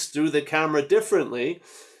sees through the camera differently,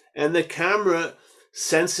 and the camera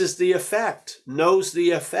senses the effect, knows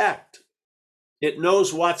the effect. It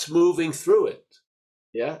knows what's moving through it.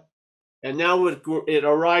 Yeah. And now it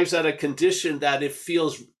arrives at a condition that it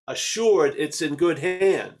feels assured it's in good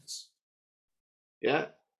hands. Yeah.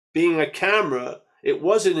 Being a camera, it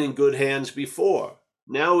wasn't in good hands before.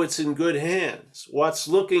 Now it's in good hands. What's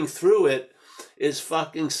looking through it is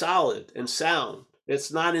fucking solid and sound.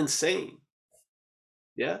 It's not insane.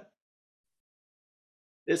 Yeah.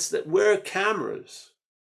 It's that we're cameras.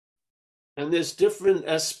 And there's different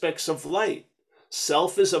aspects of light.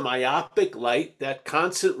 Self is a myopic light that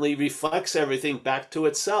constantly reflects everything back to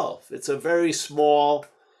itself. It's a very small,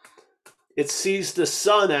 it sees the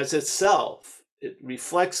sun as itself. It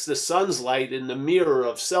reflects the sun's light in the mirror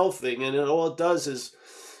of selfing, and all it does is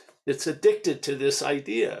it's addicted to this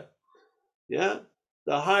idea. Yeah?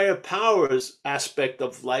 The higher powers aspect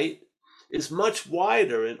of light is much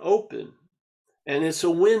wider and open, and it's a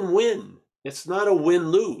win-win. It's not a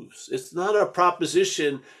win-lose. It's not a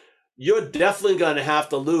proposition, you're definitely going to have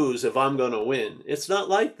to lose if I'm going to win. It's not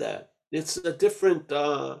like that. It's a different,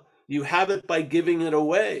 you have it by giving it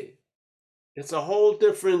away. It's a whole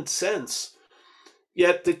different sense.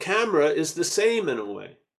 Yet the camera is the same in a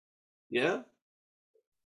way. Yeah?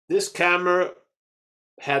 This camera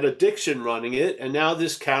had addiction running it, and now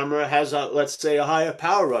this camera has, let's say, a higher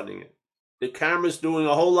power running it. The camera's doing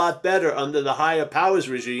a whole lot better under the higher powers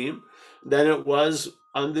regime than it was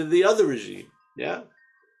under the other regime. Yeah?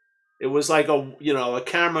 It was like a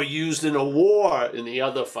camera used in a war in the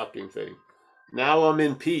other fucking thing. Now I'm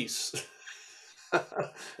in peace.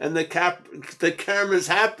 And the camera's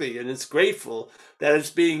happy and it's grateful that it's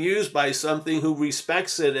being used by something who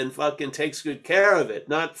respects it and fucking takes good care of it,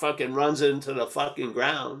 not fucking runs it into the fucking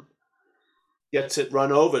ground. Gets it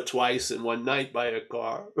run over twice in one night by a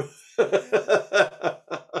car.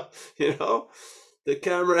 The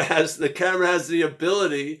camera has the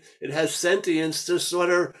ability, it has sentience to sort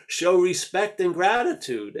of show respect and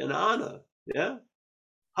gratitude and honor. Yeah.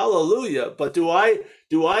 Hallelujah. But do I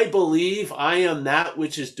believe I am that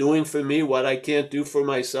which is doing for me what I can't do for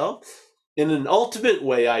myself? In an ultimate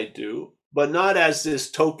way I do, but not as this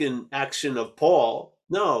token action of Paul.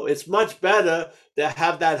 No, it's much better to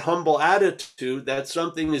have that humble attitude that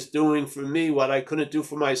something is doing for me what I couldn't do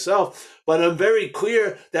for myself. But I'm very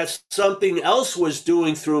clear that something else was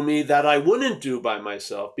doing through me that I wouldn't do by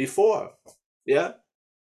myself before. Yeah?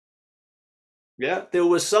 Yeah, there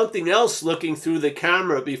was something else looking through the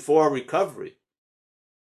camera before recovery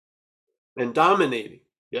and dominating.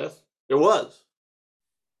 Yes, there was.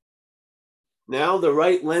 Now the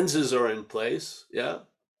right lenses are in place. Yeah.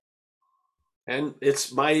 And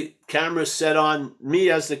it's my camera set on, me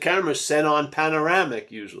as the camera set on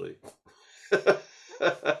panoramic usually.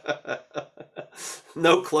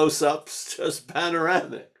 No close-ups, just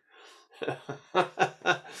panoramic.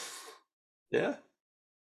 Yeah.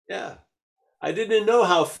 Yeah. I didn't know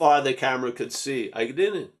how far the camera could see. I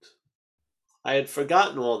didn't. I had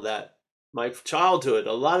forgotten all that. My childhood,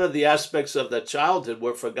 a lot of the aspects of that childhood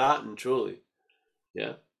were forgotten, truly.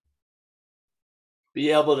 Yeah.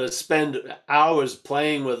 be able to spend hours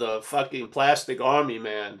playing with a fucking plastic army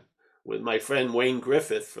man with my friend Wayne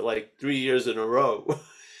Griffith for like 3 years in a row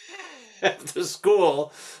after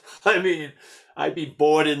school. I mean, I'd be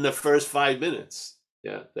bored in the first 5 minutes.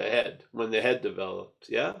 Yeah, when the head developed.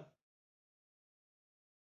 Yeah.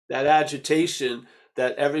 That agitation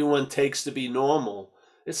that everyone takes to be normal,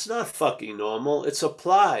 it's not fucking normal. It's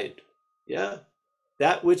applied. Yeah.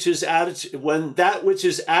 That which is when that which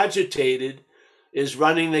is agitated is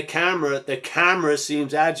running the camera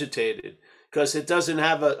seems agitated because it doesn't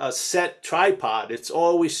have a set tripod. It's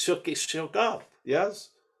always shook up. Yes?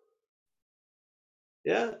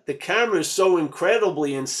 Yeah. The camera is so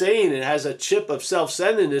incredibly insane. It has a chip of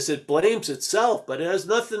self-centeredness. It blames itself, but it has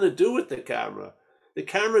nothing to do with the camera. The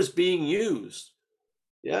camera is being used.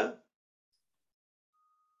 Yeah.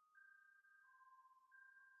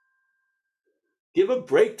 Give a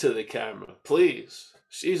break to the camera, please.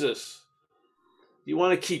 Jesus. You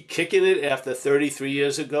want to keep kicking it after 33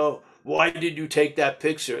 years ago? Why did you take that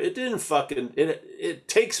picture? It didn't fucking, it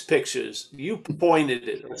takes pictures. You pointed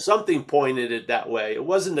it, or something pointed it that way. It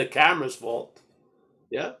wasn't the camera's fault.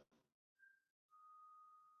 Yeah?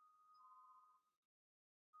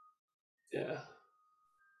 Yeah.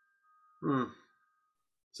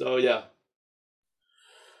 So, yeah.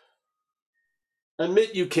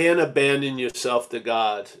 Admit you can abandon yourself to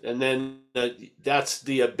God, and then that's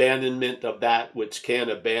the abandonment of that which can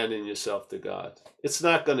abandon yourself to God. It's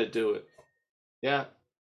not going to do it. Yeah.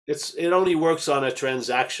 It only works on a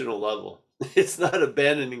transactional level. It's not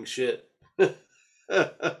abandoning shit.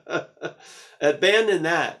 Abandon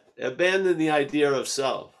that. Abandon the idea of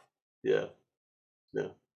self. Yeah. Yeah.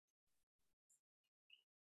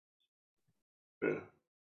 Yeah.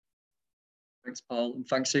 Thanks, Paul, and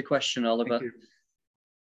thanks for your question, Oliver. Thank you.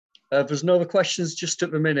 There's no other questions just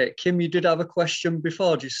at the minute. Kim, you did have a question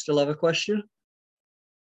before. Do you still have a question?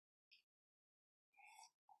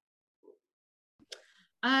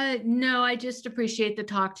 No, I just appreciate the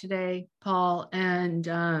talk today, Paul. And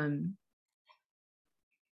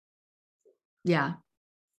yeah,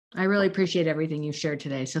 I really appreciate everything you've shared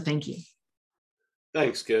today. So thank you.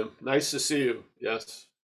 Thanks, Kim. Nice to see you. Yes.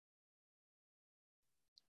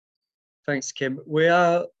 Thanks, Kim. We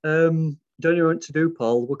are, don't you want to do,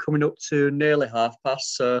 Paul? We're coming up to nearly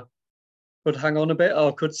past, so could hang on a bit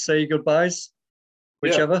or could say goodbyes,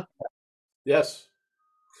 whichever. Yeah. Yes.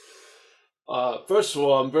 First of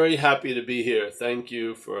all, I'm very happy to be here. Thank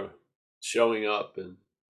you for showing up and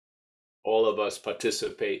all of us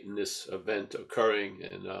participate in this event occurring.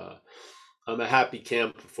 And I'm a happy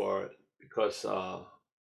camper for it because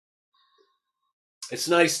it's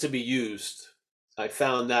nice to be used. I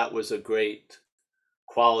found that was a great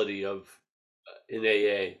quality of in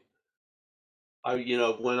AA.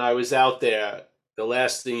 When I was out there, the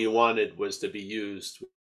last thing you wanted was to be used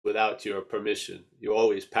without your permission. You're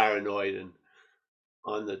always paranoid and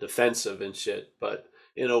on the defensive and shit. But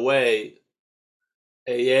in a way,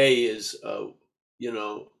 AA is, I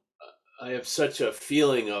have such a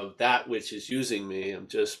feeling of that which is using me. I'm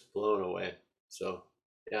just blown away. So,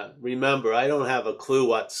 yeah, remember, I don't have a clue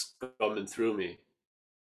what's coming through me.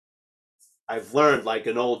 I've learned, like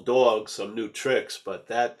an old dog, some new tricks, but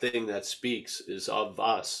that thing that speaks is of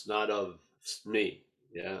us, not of me.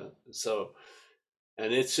 Yeah. So,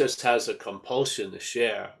 and it just has a compulsion to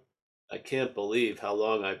share. I can't believe how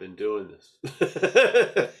long I've been doing this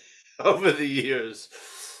over the years.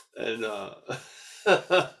 And,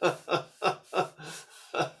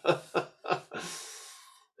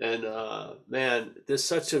 man, there's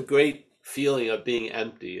such a great feeling of being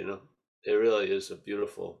empty, It really is a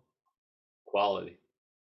beautiful quality.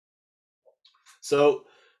 So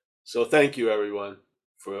thank you, everyone,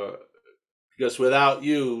 because without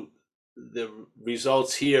you, the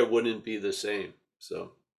results here wouldn't be the same.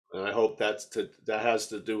 So, and I hope that has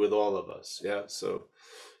to do with all of us. Yeah. So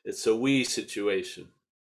it's a we situation.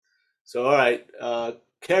 So, all right,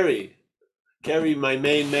 Kerry, my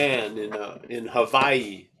main man in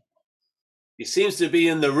Hawaii. He seems to be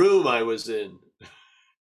in the room I was in.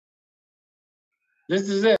 This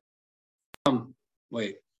is it.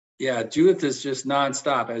 Wait. Yeah, Judith is just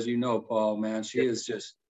nonstop, as you know, Paul, man. She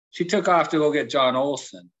took off to go get John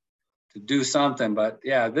Olson to do something. But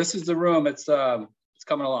yeah, this is the room. It's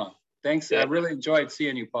coming along. Thanks. Yeah. I really enjoyed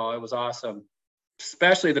seeing you, Paul. It was awesome.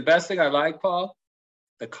 Especially the best thing I like, Paul,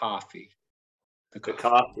 the coffee. The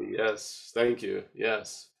coffee, yes. Thank you.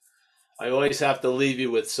 Yes. I always have to leave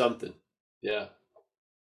you with something. Yeah.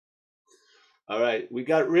 All right. We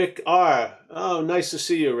got Rick R. Oh, nice to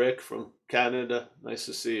see you, Rick, from Canada. Nice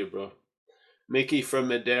to see you, bro. Mickey from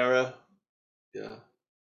Madeira. Yeah.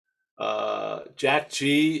 Jack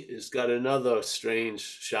G has got another strange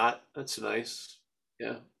shot. That's nice.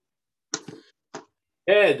 Yeah.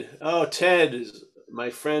 Ted. Oh, Ted is my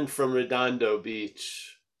friend from Redondo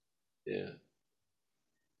Beach. Yeah.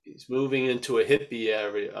 He's moving into a hippie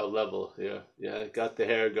area, a level here. Yeah, got the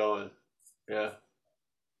hair going. Yeah.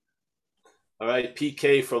 All right,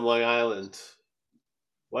 PK from Long Island.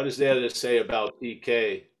 What is there to say about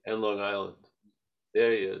PK and Long Island?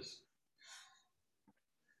 There he is.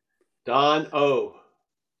 Don O.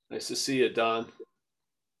 Nice to see you, Don.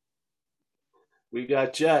 We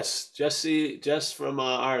got Jess from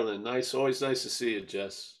Ireland. Nice, always nice to see you,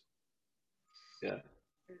 Jess. Yeah.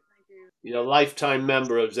 You're a lifetime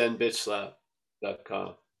member of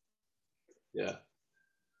ZenBitchSlap.com. Yeah.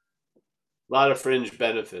 A lot of fringe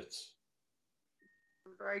benefits.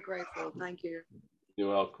 I'm very grateful. Thank you. You're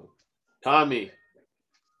welcome. Tommy,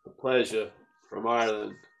 a pleasure, from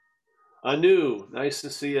Ireland. Anu, nice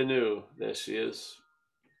to see Anu. There she is.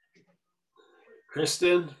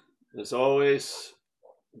 Kristen, as always,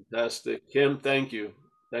 fantastic. Kim, thank you.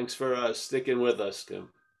 Thanks for sticking with us, Kim.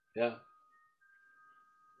 Yeah.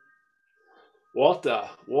 Walter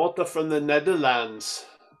from the Netherlands.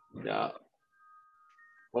 Yeah.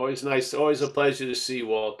 Always nice, always a pleasure to see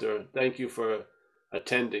Walter. Thank you for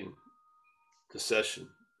attending the session.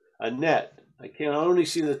 Annette, I can only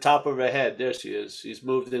see the top of her head. There she is. She's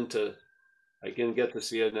moved into, I can get to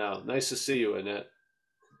see her now. Nice to see you, Annette.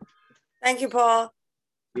 Thank you, Paul.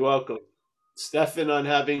 You're welcome. Stefan on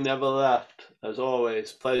having never left, as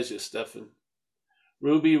always. Pleasure, Stefan.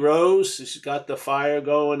 Ruby Rose, she's got the fire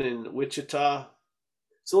going in Wichita.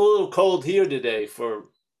 It's a little cold here today for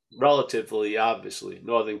relatively, obviously,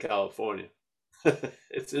 Northern California.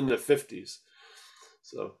 It's in the 50s.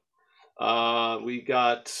 So we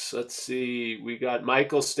got, let's see, we got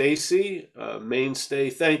Michael Stacy, mainstay.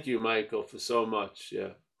 Thank you, Michael, for so much.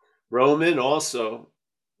 Yeah. Roman also.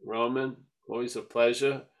 Roman, always a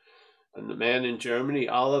pleasure. And the man in Germany,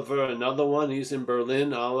 Oliver, another one. He's in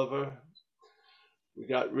Berlin, Oliver. We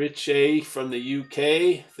got Rich A from the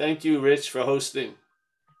UK. Thank you, Rich, for hosting.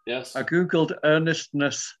 Yes. I Googled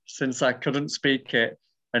earnestness since I couldn't speak it,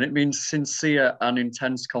 and it means sincere and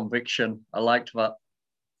intense conviction. I liked that.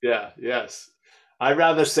 Yeah, yes. I'd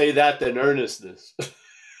rather say that than earnestness.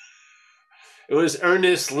 It was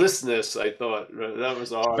earnestlessness, I thought. That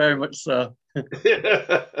was all. Very much so.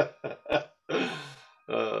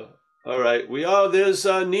 All right. There's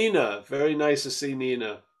Nina. Very nice to see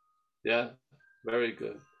Nina. Yeah, very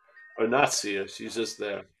good. Or not see her. She's just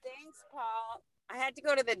there. Thanks, Paul. I had to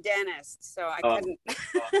go to the dentist, so I couldn't.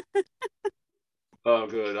 Oh,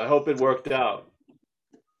 good. I hope it worked out.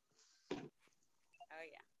 Oh,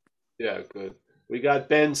 yeah. Yeah, good. We got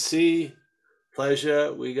Ben C.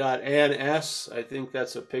 Pleasure. We got Ann S. I think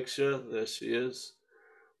that's a picture. There she is.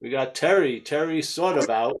 We got Terry. Terry's sort of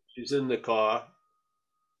out. She's in the car.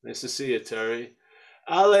 Nice to see you, Terry.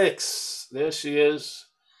 Alex. There she is.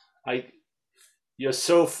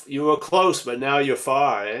 You were close, but now you're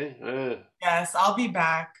far, eh? Yes, I'll be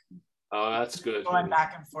back. Oh, that's good. Going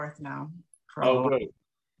back and forth now. Oh, good.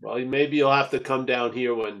 Well, maybe you'll have to come down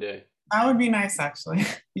here one day. That would be nice, actually.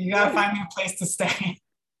 You gotta find me a place to stay.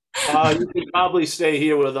 You can probably stay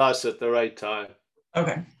here with us at the right time.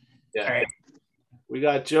 Okay. Yeah. All right. We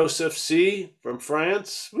got Joseph C. from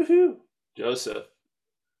France. Woohoo! Joseph.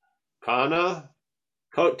 Kana.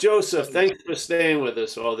 Joseph, thanks for staying with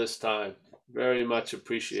us all this time. Very much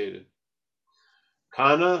appreciated.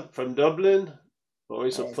 Kana from Dublin.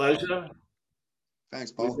 Always a pleasure.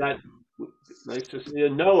 Thanks, Paul. Nice to see you.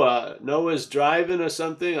 Noah. Noah's driving or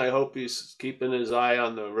something. I hope he's keeping his eye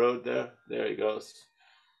on the road there. There he goes.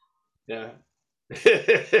 Yeah.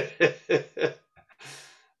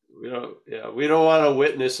 We don't want to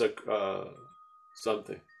witness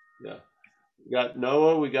something. Yeah. We got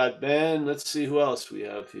Noah, we got Ben. Let's see who else we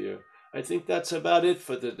have here. I think that's about it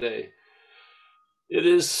for today. It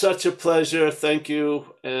is such a pleasure. Thank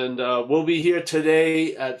you. And we'll be here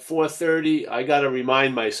today at 4:30. I got to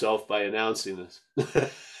remind myself by announcing this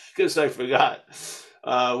because I forgot.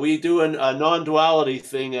 We do a non-duality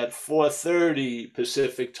thing at 4:30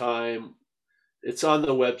 Pacific time. It's on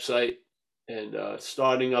the website and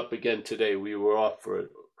starting up again today. We were off for a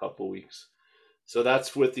couple weeks. So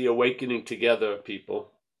that's with the Awakening Together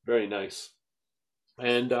people. Very nice.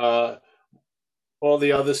 And all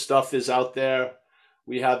the other stuff is out there.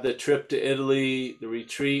 We have the trip to Italy, the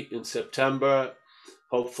retreat in September.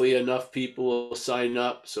 Hopefully enough people will sign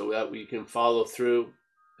up so that we can follow through.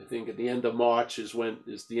 I think at the end of March is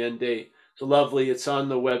the end date. So lovely. It's on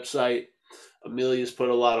the website. Amelia's put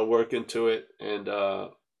a lot of work into it, and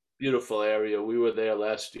beautiful area. We were there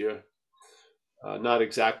last year. Not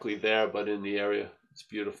exactly there, but in the area. It's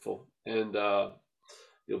beautiful. And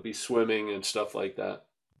you'll be swimming and stuff like that.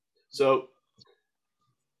 So,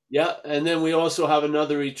 yeah. And then we also have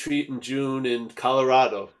another retreat in June in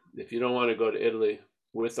Colorado, if you don't want to go to Italy,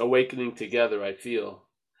 with Awakening Together, I feel.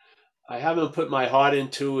 I haven't put my heart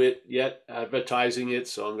into it yet, advertising it,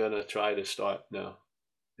 so I'm going to try to start now.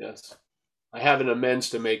 Yes. I have an amends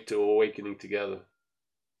to make to Awakening Together.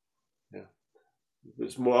 Yeah. I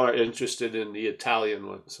was more interested in the Italian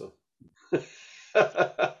one, so.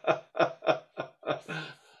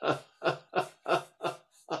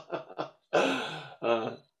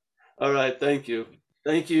 All right, thank you.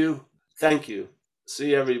 Thank you. Thank you.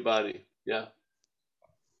 See everybody. Yeah.